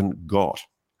 they haven't got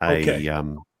they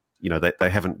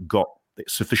haven't got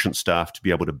sufficient staff to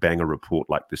be able to bang a report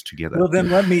like this together. Well, then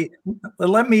let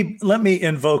me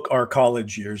invoke our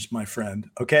college years, my friend.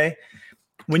 Okay,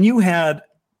 when you had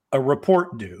a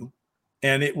report due,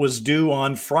 and it was due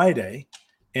on Friday,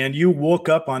 and you woke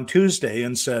up on Tuesday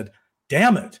and said,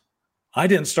 "Damn it, I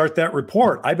didn't start that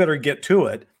report. I better get to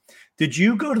it." Did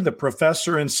you go to the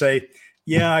professor and say,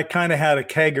 "Yeah, I kind of had a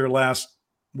kegger last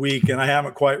week and I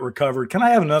haven't quite recovered. Can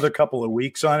I have another couple of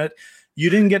weeks on it?" You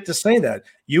didn't get to say that.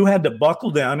 You had to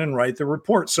buckle down and write the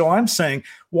report. So I'm saying,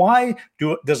 why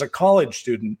does a college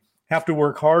student have to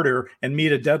work harder and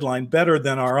meet a deadline better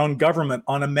than our own government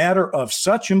on a matter of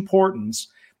such importance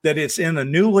that it's in a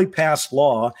newly passed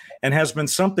law and has been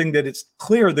something that it's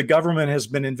clear the government has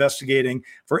been investigating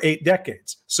for 8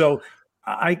 decades? So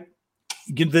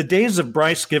the days of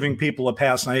Bryce giving people a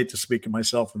pass, and I hate to speak of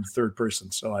myself in the third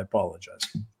person, so I apologize.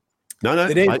 No, I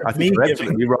think you're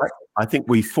absolutely right. I think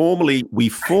we formally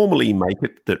make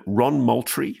it that Ron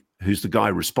Moultrie, who's the guy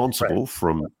responsible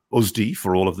from USD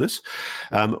for all of this,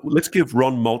 let's give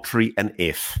Ron Moultrie an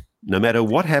F. No matter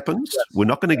what happens, we're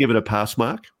not going to give it a pass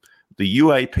mark. The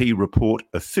UAP report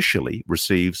officially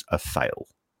receives a fail.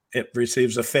 It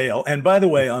receives a fail. And by the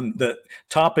way, on the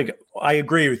topic, I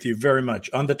agree with you very much.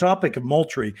 On the topic of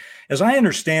Moultrie, as I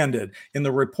understand it, in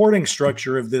the reporting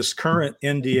structure of this current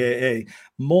NDAA,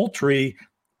 Moultrie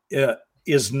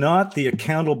is not the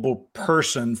accountable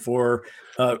person for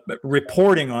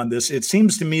reporting on this. It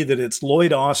seems to me that it's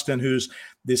Lloyd Austin, who's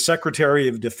the Secretary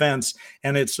of Defense,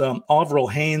 and it's Avril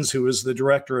Haines, who is the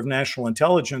Director of National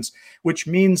Intelligence, which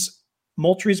means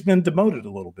Moultrie's been demoted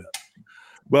a little bit.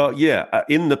 Well, yeah.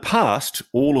 In the past,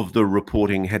 all of the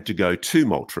reporting had to go to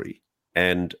Moultrie.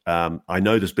 And I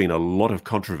know there's been a lot of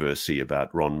controversy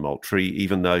about Ron Moultrie,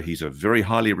 even though he's a very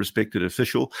highly respected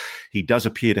official. He does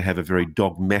appear to have a very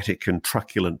dogmatic and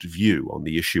truculent view on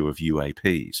the issue of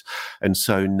UAPs. And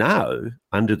so now,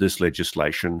 under this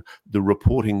legislation, the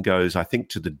reporting goes, I think,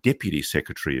 to the Deputy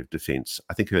Secretary of Defense.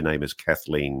 I think her name is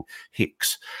Kathleen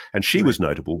Hicks. And she was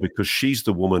notable because she's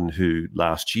the woman who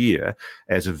last year,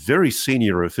 as a very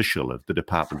senior official of the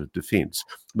Department of Defense,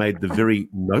 made the very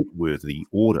noteworthy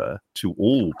order to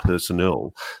all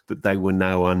personnel that they were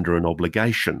now under an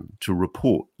obligation to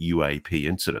report UAP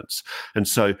incidents. And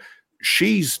so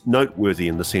she's noteworthy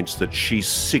in the sense that she's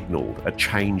signalled a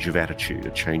change of attitude,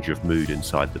 a change of mood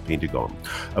inside the Pentagon,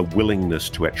 a willingness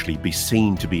to actually be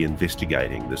seen to be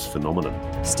investigating this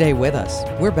phenomenon. Stay with us.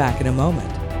 We're back in a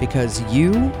moment because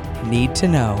you need to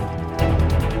know.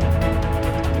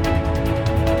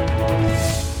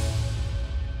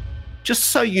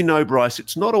 Just so you know, Bryce,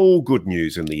 it's not all good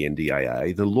news in the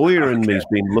NDAA. The lawyer in me has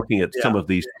been looking at some of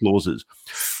these clauses.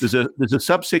 There's a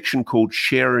subsection called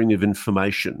sharing of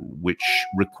information, which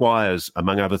requires,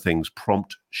 among other things,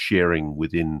 prompt sharing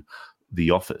within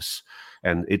the office.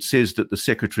 And it says that the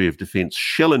Secretary of Defense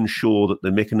shall ensure that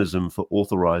the mechanism for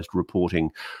authorised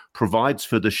reporting provides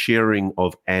for the sharing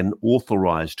of an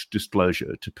authorised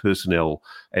disclosure to personnel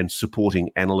and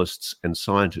supporting analysts and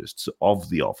scientists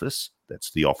of the office.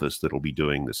 That's the office that will be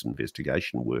doing this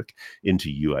investigation work into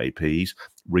UAPs,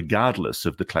 regardless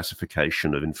of the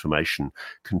classification of information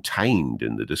contained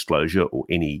in the disclosure or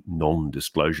any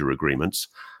non-disclosure agreements,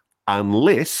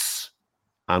 unless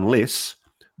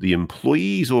the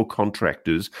employees or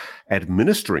contractors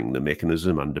administering the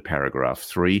mechanism under paragraph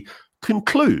 3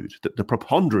 conclude that the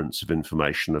preponderance of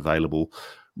information available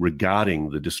regarding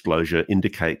the disclosure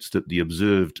indicates that the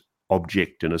observed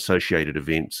object and associated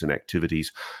events and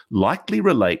activities likely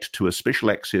relate to a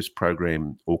special access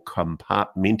program or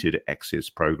compartmented access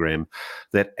program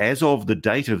that, as of the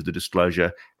date of the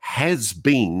disclosure, has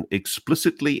been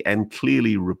explicitly and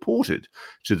clearly reported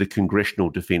to the Congressional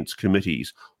Defense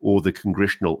Committees or the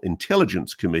Congressional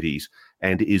Intelligence Committees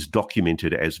and is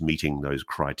documented as meeting those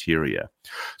criteria.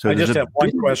 So I just have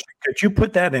one question. Could you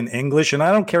put that in English? And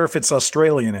I don't care if it's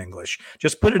Australian English.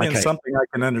 Just put it in something I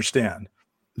can understand.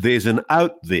 There's an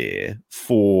out there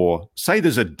for, say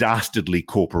there's a dastardly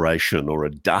corporation or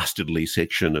a dastardly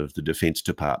section of the Defense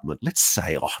Department. Let's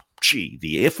say,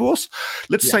 the Air Force.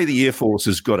 Let's say the Air Force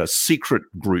has got a secret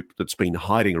group that's been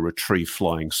hiding a retrieved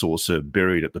flying saucer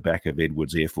buried at the back of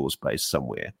Edwards Air Force Base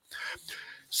somewhere.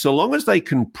 So long as they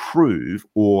can prove,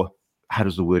 or how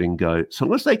does the wording go? So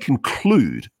long as they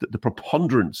conclude that the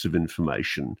preponderance of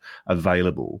information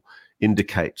available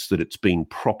indicates that it's been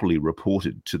properly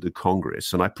reported to the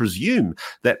Congress. And I presume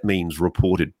that means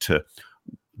reported to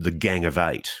the Gang of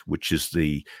Eight, which is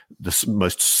the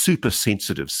most super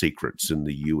sensitive secrets in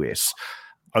the US,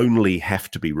 only have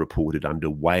to be reported under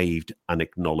waived,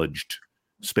 unacknowledged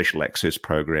special access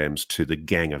programs to the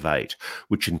Gang of Eight,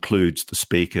 which includes the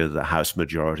Speaker, the House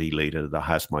Majority Leader, the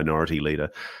House Minority Leader,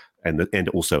 and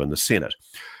also in the Senate.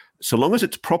 So long as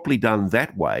it's properly done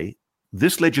that way,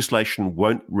 this legislation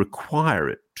won't require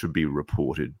it to be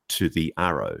reported to the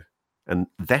ARO. And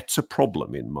that's a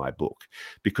problem in my book,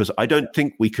 because I don't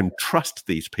think we can trust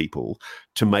these people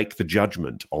to make the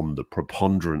judgment on the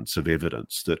preponderance of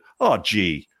evidence that,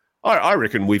 I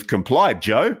reckon we've complied,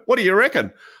 Joe. What do you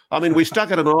reckon? I mean, we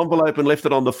stuck it in an envelope and left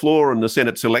it on the floor in the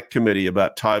Senate Select Committee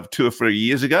about 2 or 3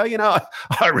 years ago. You know,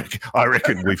 I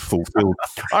reckon we've fulfilled.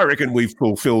 I reckon we've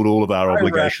fulfilled all of our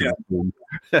obligations.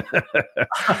 But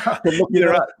look,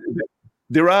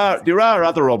 there are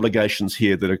other obligations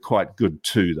here that are quite good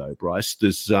too, though, Bryce.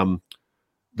 There's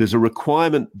a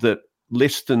requirement that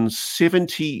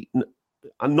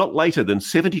not later than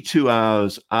 72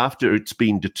 hours after it's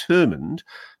been determined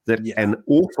that an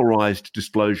authorized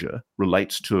disclosure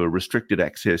relates to a restricted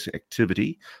access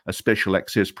activity, a special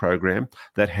access program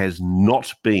that has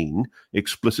not been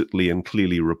explicitly and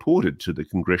clearly reported to the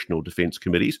Congressional Defense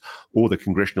Committees or the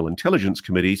Congressional Intelligence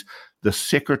Committees, the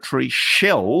Secretary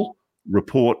shall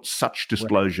report such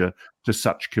disclosure to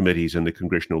such committees and the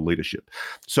congressional leadership.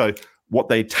 So what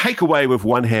they take away with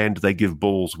one hand, they give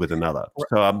balls with another.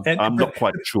 So I'm not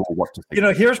quite sure what to think. You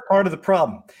know, here's part of the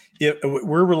problem.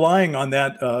 We're relying on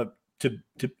that to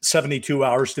 72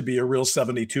 hours to be a real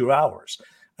 72 hours.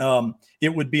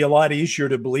 It would be a lot easier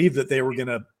to believe that they were going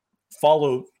to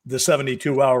follow the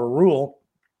 72-hour rule.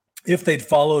 If they'd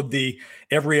followed the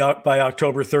by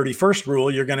October 31st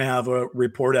rule, you're going to have a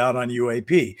report out on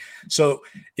UAP. So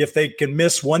if they can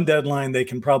miss one deadline, they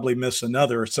can probably miss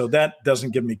another. So that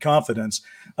doesn't give me confidence.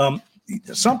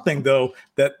 Something, though,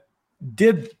 that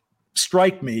did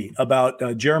strike me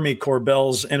about Jeremy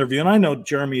Corbell's interview, and I know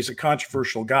Jeremy's a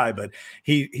controversial guy, but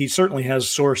he certainly has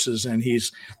sources, and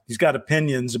he's got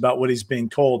opinions about what he's being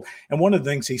told. And one of the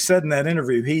things he said in that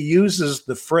interview, he uses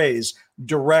the phrase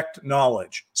direct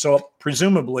knowledge. So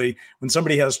presumably when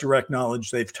somebody has direct knowledge,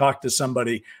 they've talked to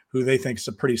somebody who they think is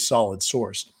a pretty solid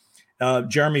source.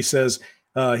 Jeremy says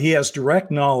he has direct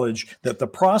knowledge that the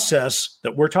process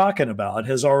that we're talking about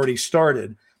has already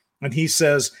started. And he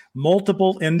says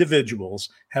multiple individuals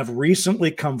have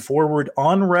recently come forward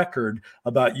on record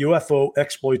about UFO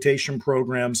exploitation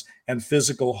programs and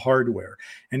physical hardware.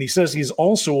 And he says he's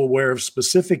also aware of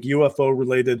specific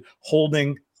UFO-related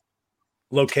holding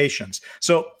locations.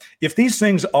 So if these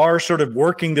things are sort of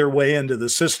working their way into the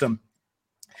system,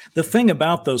 the thing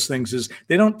about those things is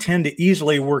they don't tend to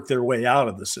easily work their way out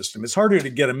of the system. It's harder to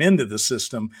get them into the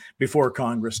system before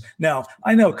Congress. Now,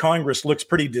 I know Congress looks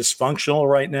pretty dysfunctional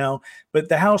right now, but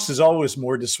the House is always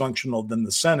more dysfunctional than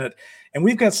the Senate. And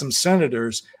we've got some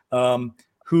senators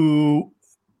who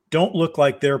don't look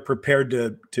like they're prepared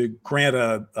to grant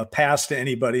a pass to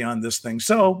anybody on this thing.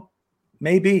 So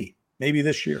maybe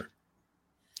this year.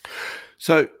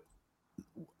 So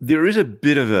there is a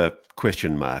bit of a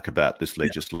question mark about this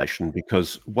legislation,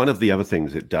 because one of the other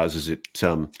things it does is it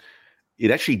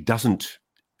actually doesn't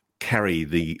carry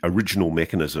the original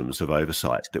mechanisms of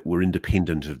oversight that were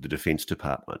independent of the Defence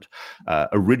Department.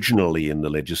 Originally in the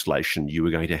legislation, you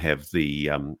were going to have the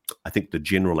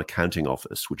General Accounting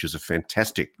Office, which is a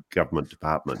fantastic government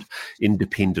department,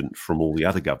 independent from all the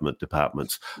other government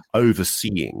departments,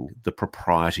 overseeing the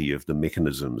propriety of the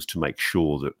mechanisms to make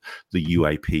sure that the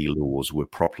UAP laws were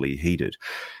properly heeded.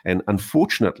 And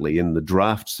unfortunately, in the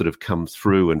drafts that have come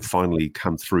through and finally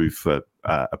come through for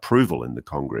approval in the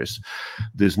Congress,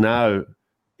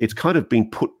 it's kind of been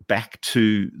put back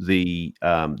to the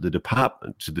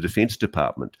department, to the Defence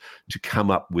Department, to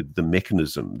come up with the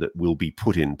mechanism that will be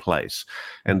put in place.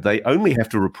 And they only have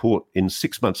to report in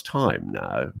 6 months' time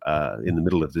now, in the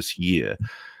middle of this year.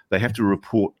 They have to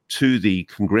report to the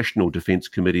Congressional Defence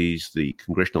Committees, the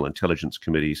Congressional Intelligence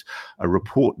Committees, a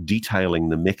report detailing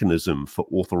the mechanism for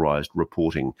authorised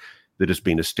reporting that has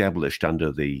been established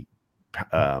under the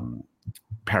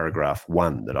paragraph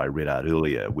 1 that I read out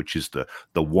earlier, which is the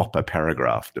whopper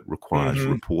paragraph that requires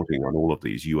reporting on all of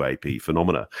these UAP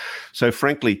phenomena. So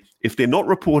frankly, if they're not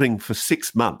reporting for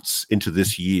 6 months into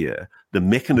this year, the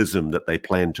mechanism that they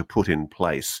plan to put in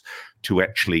place to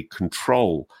actually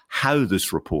control how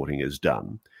this reporting is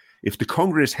done, if the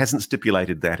Congress hasn't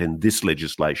stipulated that in this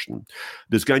legislation,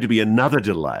 there's going to be another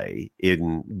delay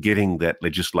in getting that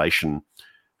legislation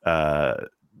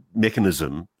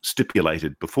mechanism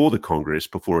stipulated before the Congress,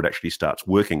 before it actually starts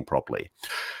working properly.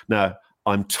 Now,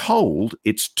 I'm told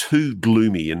it's too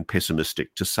gloomy and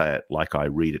pessimistic to say it like I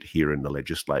read it here in the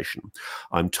legislation.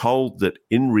 I'm told that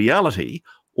in reality,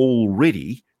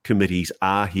 already committees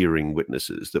are hearing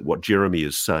witnesses, that what Jeremy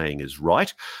is saying is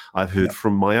right. I've heard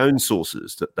from my own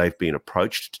sources that they've been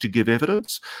approached to give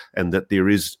evidence, and that there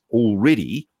is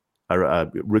already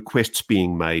requests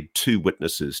being made to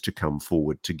witnesses to come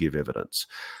forward to give evidence.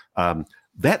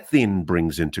 That then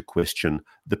brings into question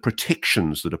the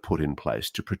protections that are put in place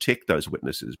to protect those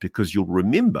witnesses, because you'll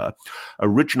remember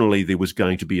originally there was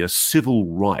going to be a civil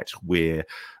right where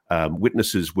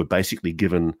witnesses were basically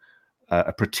given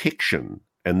a protection.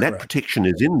 And that protection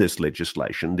is in this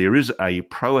legislation. There is a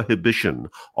prohibition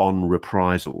on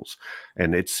reprisals.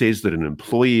 And it says that an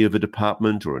employee of a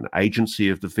department or an agency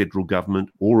of the federal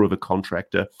government or of a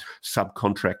contractor,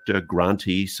 subcontractor,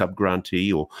 grantee,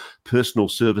 subgrantee, or personal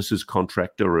services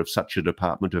contractor of such a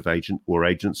department of agent or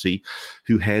agency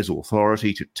who has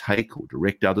authority to take or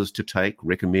direct others to take,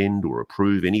 recommend or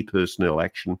approve any personnel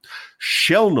action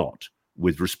shall not,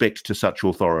 with respect to such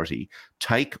authority,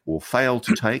 take or fail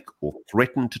to take or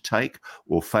threaten to take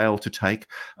or fail to take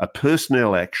a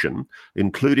personnel action,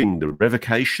 including the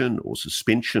revocation or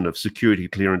suspension of security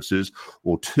clearances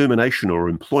or termination or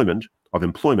employment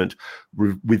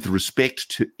with respect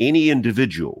to any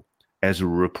individual as a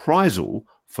reprisal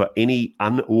for any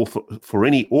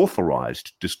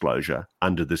authorized disclosure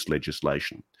under this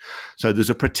legislation. So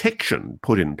there's a protection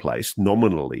put in place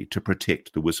nominally to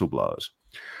protect the whistleblowers.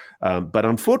 But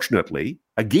unfortunately,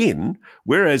 again,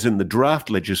 whereas in the draft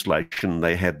legislation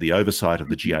they had the oversight of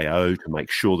the GAO to make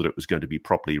sure that it was going to be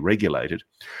properly regulated,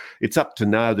 it's up to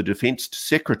now the Defence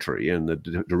Secretary and the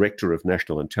Director of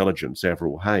National Intelligence,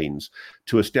 Avril Haines,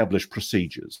 to establish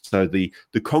procedures. So the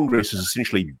Congress has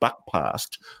essentially buck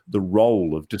passed the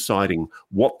role of deciding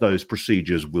what those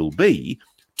procedures will be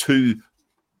to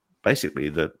basically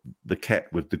the cat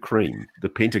with the cream, the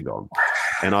Pentagon.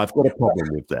 And I've got a problem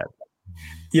with that.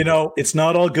 You know, it's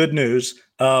not all good news,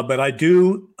 but I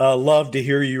do love to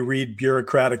hear you read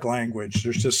bureaucratic language.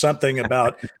 There's just something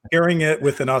about hearing it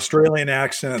with an Australian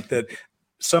accent that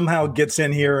somehow gets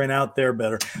in here and out there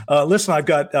better. Listen, I've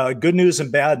got good news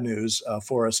and bad news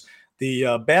for us.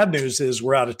 The bad news is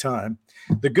we're out of time.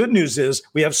 The good news is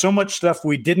we have so much stuff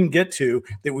we didn't get to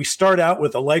that we start out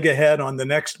with a leg ahead on the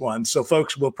next one. So,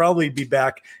 folks, we'll probably be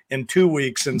back in 2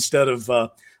 weeks instead of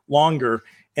longer.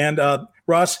 And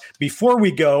Ross, before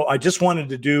we go, I just wanted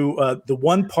to do the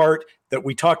one part that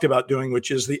we talked about doing, which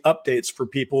is the updates for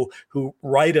people who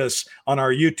write us on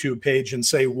our YouTube page and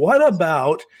say, what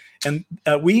about? And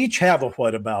we each have a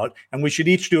what about, and we should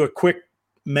each do a quick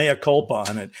mea culpa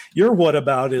on it. Your what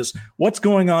about is what's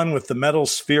going on with the metal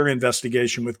sphere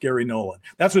investigation with Gary Nolan.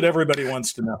 That's what everybody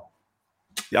wants to know.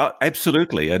 Yeah,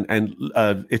 absolutely. And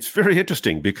it's very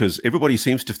interesting because everybody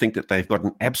seems to think that they've got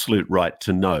an absolute right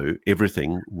to know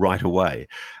everything right away.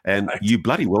 And you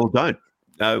bloody well don't.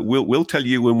 We'll tell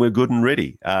you when we're good and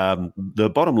ready.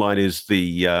 The bottom line is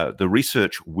the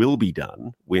research will be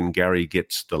done when Gary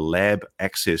gets the lab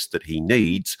access that he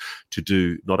needs to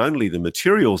do not only the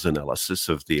materials analysis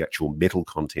of the actual metal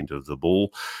content of the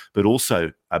ball, but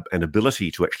also an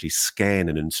ability to actually scan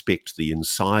and inspect the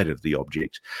inside of the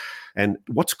object. And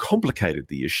what's complicated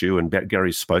the issue, and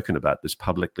Gary's spoken about this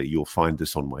publicly, you'll find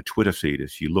this on my Twitter feed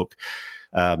if you look,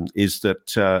 is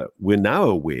that we're now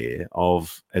aware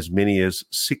of as many as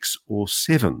 6 or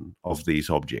 7 of these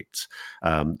objects,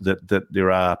 that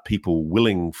there are people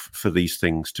willing for these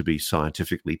things to be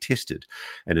scientifically tested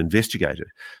and investigated.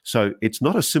 So it's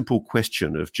not a simple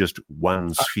question of just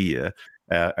one sphere.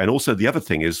 And also the other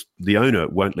thing is the owner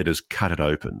won't let us cut it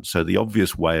open. So the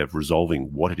obvious way of resolving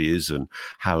what it is and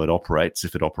how it operates,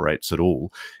 if it operates at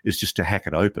all, is just to hack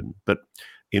it open. But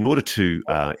in order to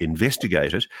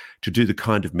investigate it, to do the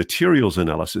kind of materials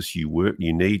analysis you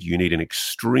need an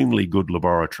extremely good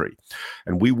laboratory.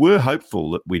 And we were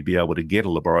hopeful that we'd be able to get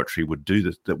a laboratory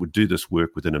that would do this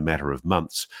work within a matter of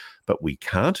months, but we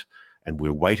can't. And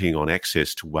we're waiting on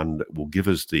access to one that will give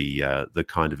us the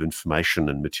kind of information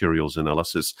and materials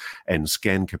analysis and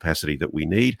scan capacity that we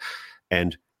need.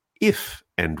 And if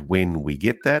and when we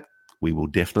get that, we will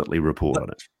definitely report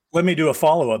on it. Let me do a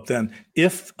follow-up then.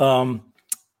 If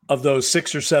of those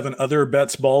 6 or 7 other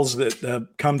bets balls that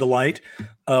come to light,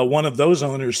 one of those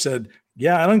owners said,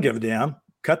 yeah, I don't give a damn.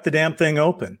 Cut the damn thing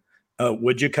open.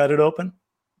 Would you cut it open?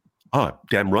 Oh,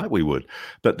 damn right we would.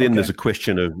 But then there's a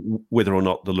question of whether or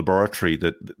not the laboratory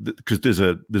because there's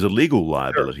a legal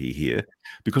liability here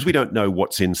because we don't know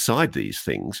what's inside these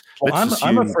things. Well,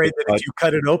 I'm afraid that if you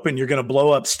cut it open, you're going to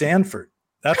blow up Stanford.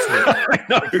 That's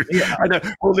I know.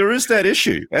 Well, there is that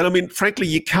issue. And I mean, frankly,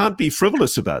 you can't be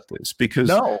frivolous about this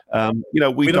because,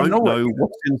 we don't know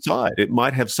what's inside. It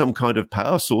might have some kind of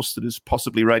power source that is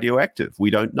possibly radioactive.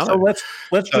 We don't know. So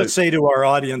let's just say to our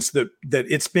audience that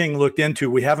it's being looked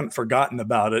into. We haven't forgotten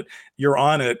about it. You're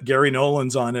on it. Gary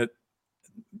Nolan's on it.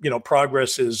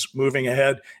 Progress is moving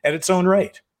ahead at its own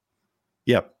rate.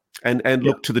 Yeah. And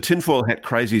look, to the tinfoil hat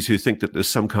crazies who think that there's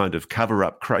some kind of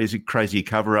cover-up, crazy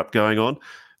cover-up going on,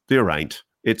 there ain't.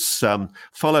 It's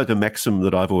follow the maxim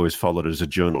that I've always followed as a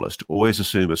journalist. Always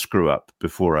assume a screw-up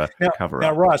before a cover-up.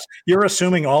 Now, Ross, you're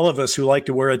assuming all of us who like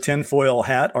to wear a tinfoil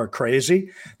hat are crazy.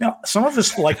 Now, some of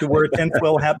us like to wear a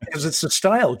tinfoil hat because it's a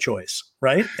style choice,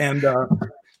 right? And no,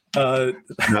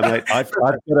 mate, I've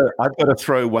got to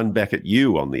throw one back at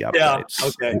you on the updates. Yeah,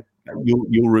 okay.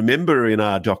 You'll remember in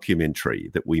our documentary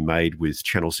that we made with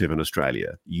Channel 7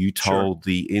 Australia, you told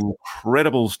the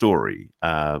incredible story,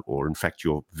 or in fact,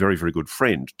 your very, very good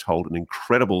friend told an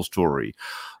incredible story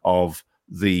of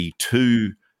the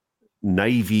 2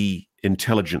 Navy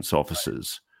intelligence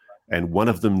officers, and one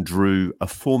of them drew a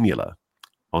formula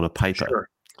on a paper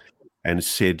and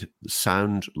said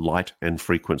sound, light, and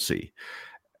frequency,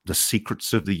 the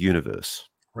secrets of the universe.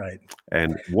 Right.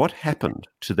 And what happened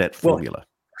to that formula?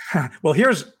 Well,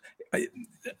 here's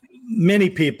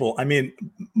many people. I mean,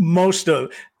 most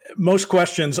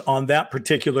questions on that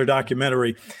particular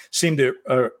documentary seem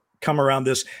to come around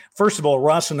this. First of all,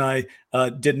 Ross and I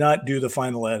did not do the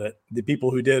final edit. The people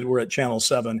who did were at Channel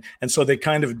 7. And so they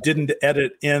kind of didn't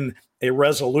edit in a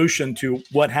resolution to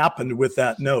what happened with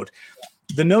that note.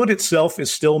 the note itself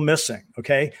is still missing.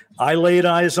 Okay. I laid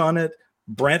eyes on it.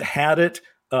 Brent had it.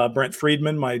 Brent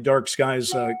Friedman, my Dark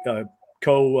Skies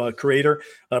co-creator.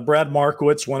 Brad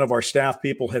Markowitz, one of our staff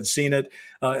people, had seen it.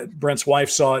 Brent's wife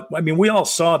saw it. I mean, we all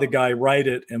saw the guy write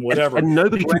it and whatever. And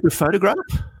nobody took a photograph?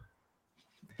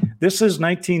 This is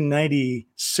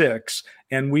 1996,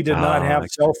 and we did not have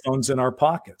cell phones in our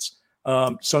pockets.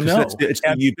 So no, it's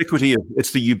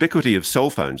the ubiquity of cell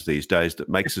phones these days that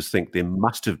makes us think there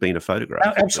must have been a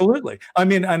photograph. Absolutely. I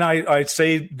mean, and I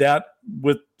say that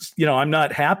with, I'm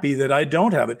not happy that I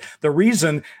don't have it. The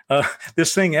reason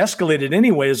this thing escalated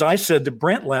anyway is I said to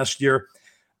Brent last year,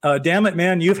 damn it,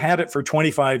 man, you've had it for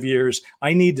 25 years.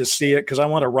 I need to see it because I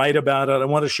want to write about it. I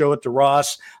want to show it to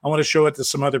Ross. I want to show it to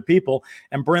some other people.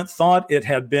 And Brent thought it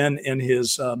had been in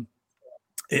his, that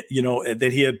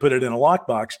he had put it in a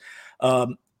lockbox.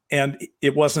 And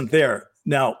it wasn't there.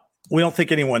 Now, we don't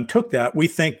think anyone took that. We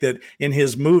think that in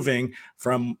his moving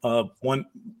from one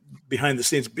behind the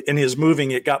scenes, in his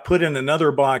moving, it got put in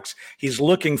another box. He's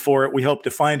looking for it. We hope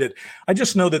to find it. I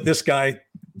just know that this guy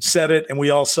said it and we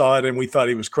all saw it and we thought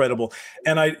he was credible.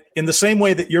 And in the same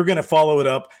way that you're going to follow it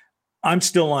up, I'm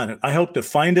still on it. I hope to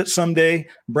find it someday.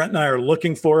 Brent and I are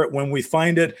looking for it. When we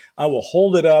find it, I will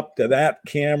hold it up to that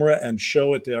camera and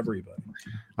show it to everybody.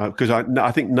 Because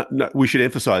I think we should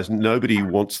emphasize nobody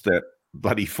wants that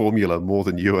bloody formula more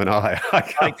than you and I.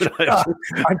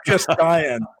 I'm just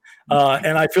dying.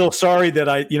 And I feel sorry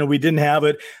that we didn't have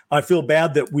it. I feel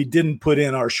bad that we didn't put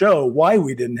in our show why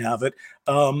we didn't have it.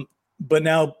 But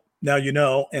now you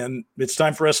know, and it's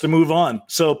time for us to move on.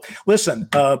 So listen,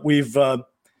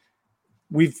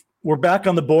 we're back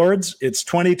on the boards. It's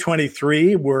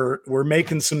 2023. We're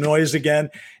making some noise again,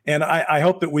 and I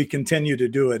hope that we continue to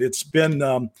do it. It's been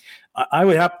I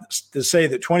would have to say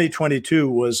that 2022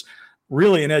 was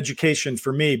really an education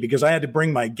for me because I had to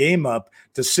bring my game up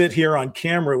to sit here on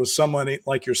camera with someone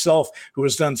like yourself who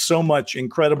has done so much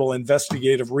incredible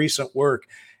investigative recent work.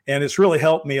 And it's really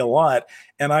helped me a lot.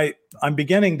 And I'm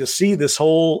beginning to see this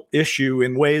whole issue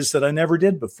in ways that I never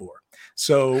did before.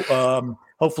 So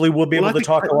hopefully we'll be able to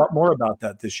talk a lot more about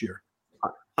that this year.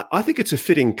 I think it's a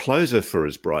fitting closer for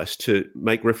us, Bryce, to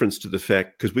make reference to the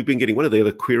fact, because we've been getting one of the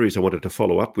other queries I wanted to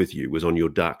follow up with you was on your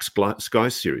Dark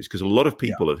Skies series, because a lot of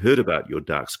people have heard about your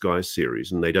Dark Skies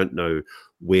series and they don't know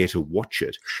where to watch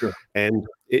it. Sure. And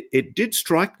it did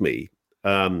strike me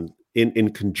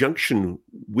in conjunction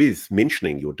with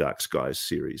mentioning your Dark Skies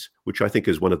series, which I think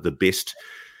is one of the best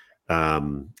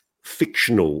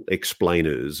fictional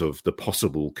explainers of the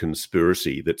possible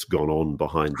conspiracy that's gone on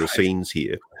behind the scenes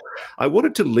here. I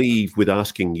wanted to leave with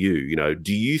asking you,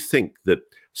 do you think that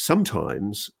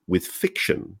sometimes with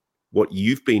fiction, what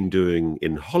you've been doing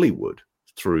in Hollywood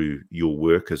through your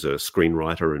work as a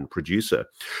screenwriter and producer,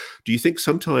 do you think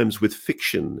sometimes with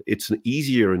fiction, it's an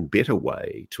easier and better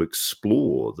way to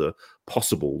explore the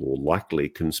possible or likely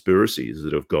conspiracies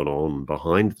that have gone on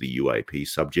behind the UAP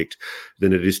subject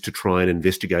than it is to try and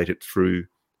investigate it through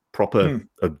proper,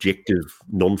 objective,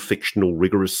 non-fictional,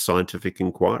 rigorous scientific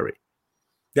inquiry?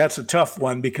 That's a tough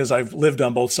one because I've lived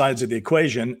on both sides of the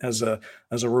equation as a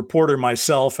reporter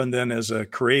myself and then as a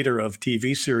creator of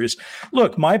TV series.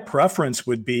 Look, my preference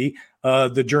would be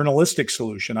the journalistic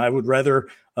solution. I would rather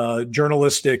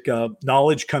journalistic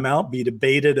knowledge come out, be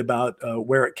debated about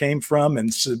where it came from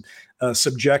and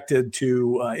subjected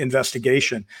to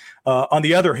investigation. On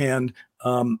the other hand,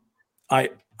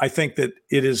 I think that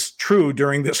it is true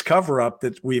during this cover-up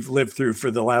that we've lived through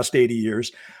for the last 80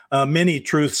 years. Many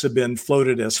truths have been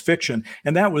floated as fiction.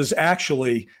 And that was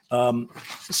actually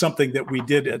something that we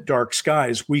did at Dark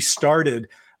Skies. We started,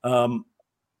 the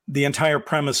entire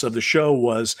premise of the show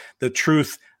was the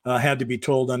truth had to be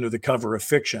told under the cover of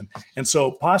fiction. And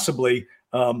so possibly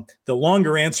the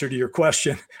longer answer to your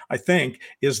question, I think,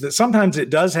 is that sometimes it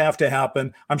does have to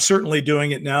happen. I'm certainly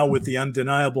doing it now with the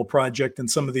Undeniable Project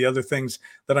and some of the other things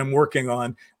that I'm working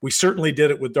on. We certainly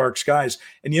did it with Dark Skies.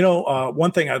 And,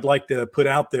 one thing I'd like to put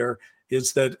out there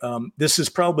is that this is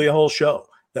probably a whole show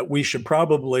that we should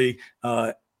probably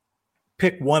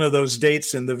pick one of those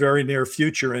dates in the very near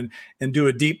future and do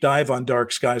a deep dive on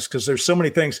Dark Skies, because there's so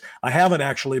many things I haven't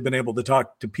actually been able to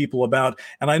talk to people about,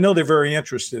 and I know they're very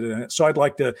interested in it. So I'd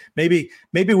like to maybe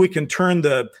we can turn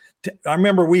I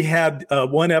remember we had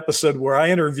one episode where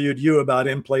I interviewed you about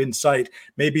In Plain Sight.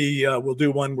 Maybe we'll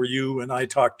do one where you and I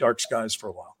talk Dark Skies for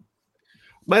a while.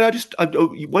 Mate,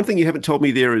 one thing you haven't told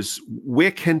me there is where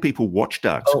can people watch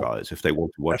Dark Skies if they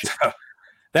want to watch it?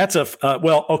 That's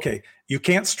okay. You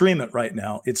can't stream it right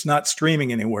now. It's not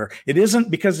streaming anywhere. It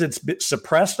isn't because it's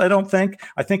suppressed, I don't think.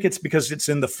 I think it's because it's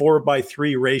in the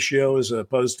 4:3 ratio as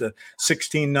opposed to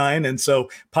 16:9. And so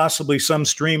possibly some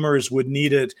streamers would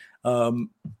need it,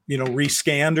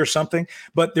 rescanned or something.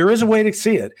 But there is a way to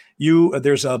see it.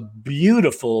 There's a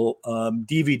beautiful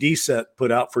DVD set put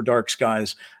out for Dark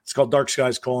Skies. It's called Dark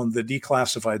Skies: the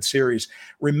Declassified Series.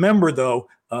 Remember, though,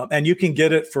 and you can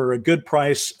get it for a good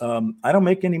price. I don't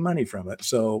make any money from it,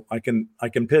 so I can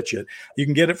pitch it. You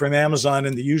can get it from Amazon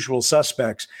and the usual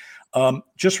suspects.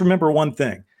 Just remember one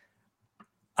thing.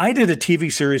 I did a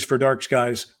TV series for Dark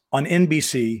Skies on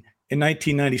NBC in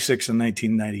 1996 and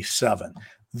 1997.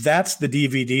 That's the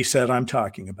DVD set I'm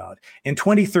talking about. In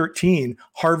 2013,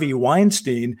 Harvey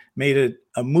Weinstein made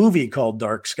a movie called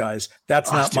Dark Skies.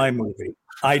 That's not my movie.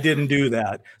 I didn't do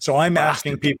that. So I'm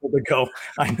asking people to go.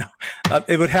 I know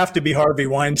it would have to be Harvey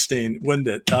Weinstein, wouldn't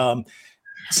it?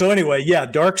 So anyway,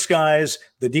 Dark Skies,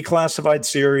 the Declassified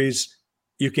Series.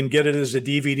 You can get it as a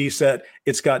DVD set.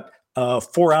 It's got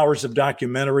 4 hours of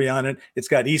documentary on it. It's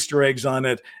got Easter eggs on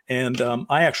it. And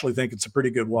I actually think it's a pretty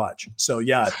good watch. So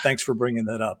thanks for bringing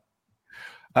that up.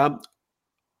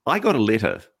 I got a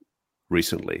letter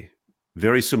recently,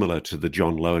 very similar to the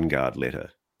John Loengard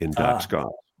letter in Dark Skies.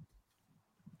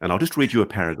 And I'll just read you a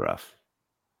paragraph.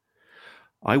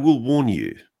 I will warn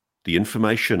you, the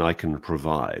information I can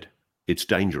provide, it's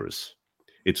dangerous.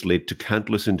 It's led to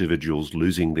countless individuals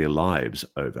losing their lives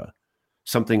over,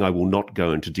 something I will not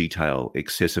go into detail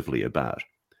excessively about.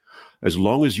 As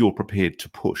long as you're prepared to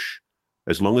push,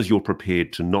 as long as you're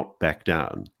prepared to not back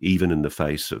down, even in the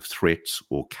face of threats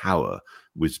or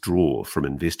withdraw from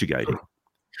investigating.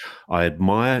 I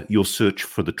admire your search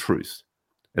for the truth,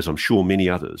 as I'm sure many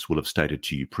others will have stated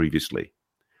to you previously.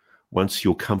 Once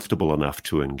you're comfortable enough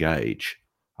to engage,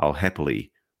 I'll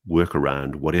happily work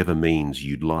around whatever means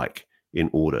you'd like in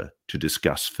order to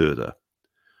discuss further.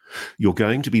 You're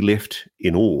going to be left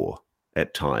in awe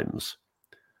at times.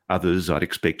 Others, I'd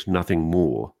expect nothing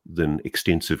more than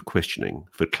extensive questioning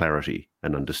for clarity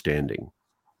and understanding.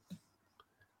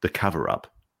 The cover-up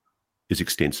is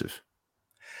extensive.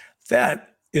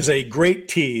 That is a great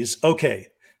tease. Okay.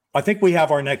 I think we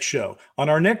have our next show. On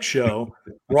our next show,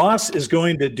 Ross is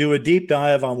going to do a deep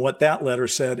dive on what that letter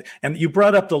said. And you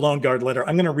brought up the Loengard letter.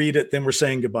 I'm going to read it, then we're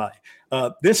saying goodbye.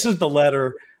 This is the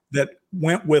letter that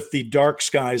went with the Dark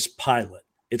Skies pilot.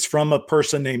 It's from a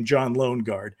person named John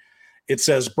Loengard. It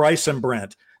says, Bryce and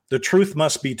Brent, the truth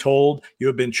must be told. You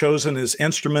have been chosen as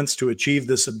instruments to achieve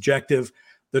this objective.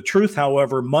 The truth,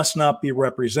 however, must not be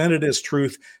represented as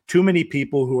truth. Too many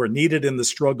people who are needed in the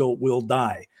struggle will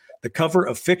die. The cover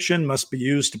of fiction must be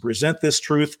used to present this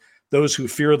truth. Those who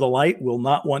fear the light will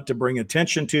not want to bring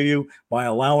attention to you by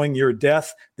allowing your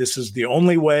death. This is the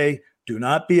only way. Do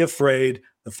not be afraid.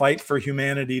 The fight for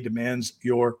humanity demands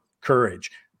your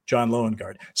courage. John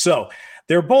Loengard. So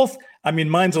they're both,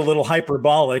 mine's a little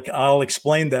hyperbolic. I'll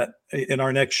explain that in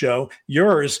our next show.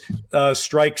 Yours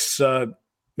strikes,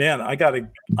 man, I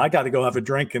gotta go have a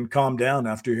drink and calm down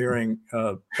after hearing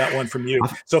that one from you.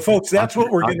 So folks, that's what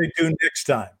we're going to do next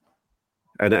time.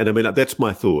 And that's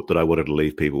my thought that I wanted to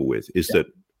leave people with, is that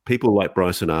people like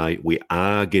Bryce and I, we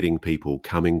are getting people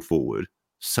coming forward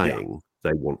saying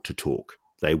they want to talk.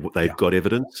 They've got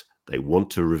evidence, they want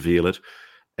to reveal it,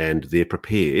 and they're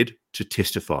prepared to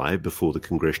testify before the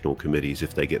congressional committees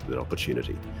if they get that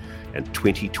opportunity. And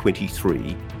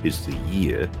 2023 is the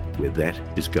year where that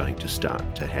is going to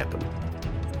start to happen.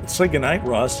 Say good night,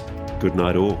 Ross. Good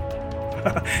night, all.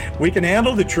 We can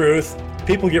handle the truth.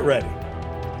 People, get ready.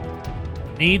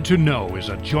 Need to Know is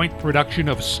a joint production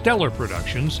of Stellar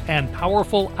Productions and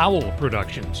Powerful Owl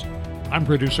Productions. I'm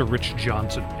producer Rich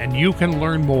Johnson, and you can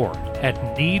learn more at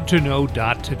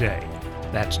needtoknow.today.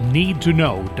 That's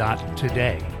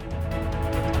needtoknow.today.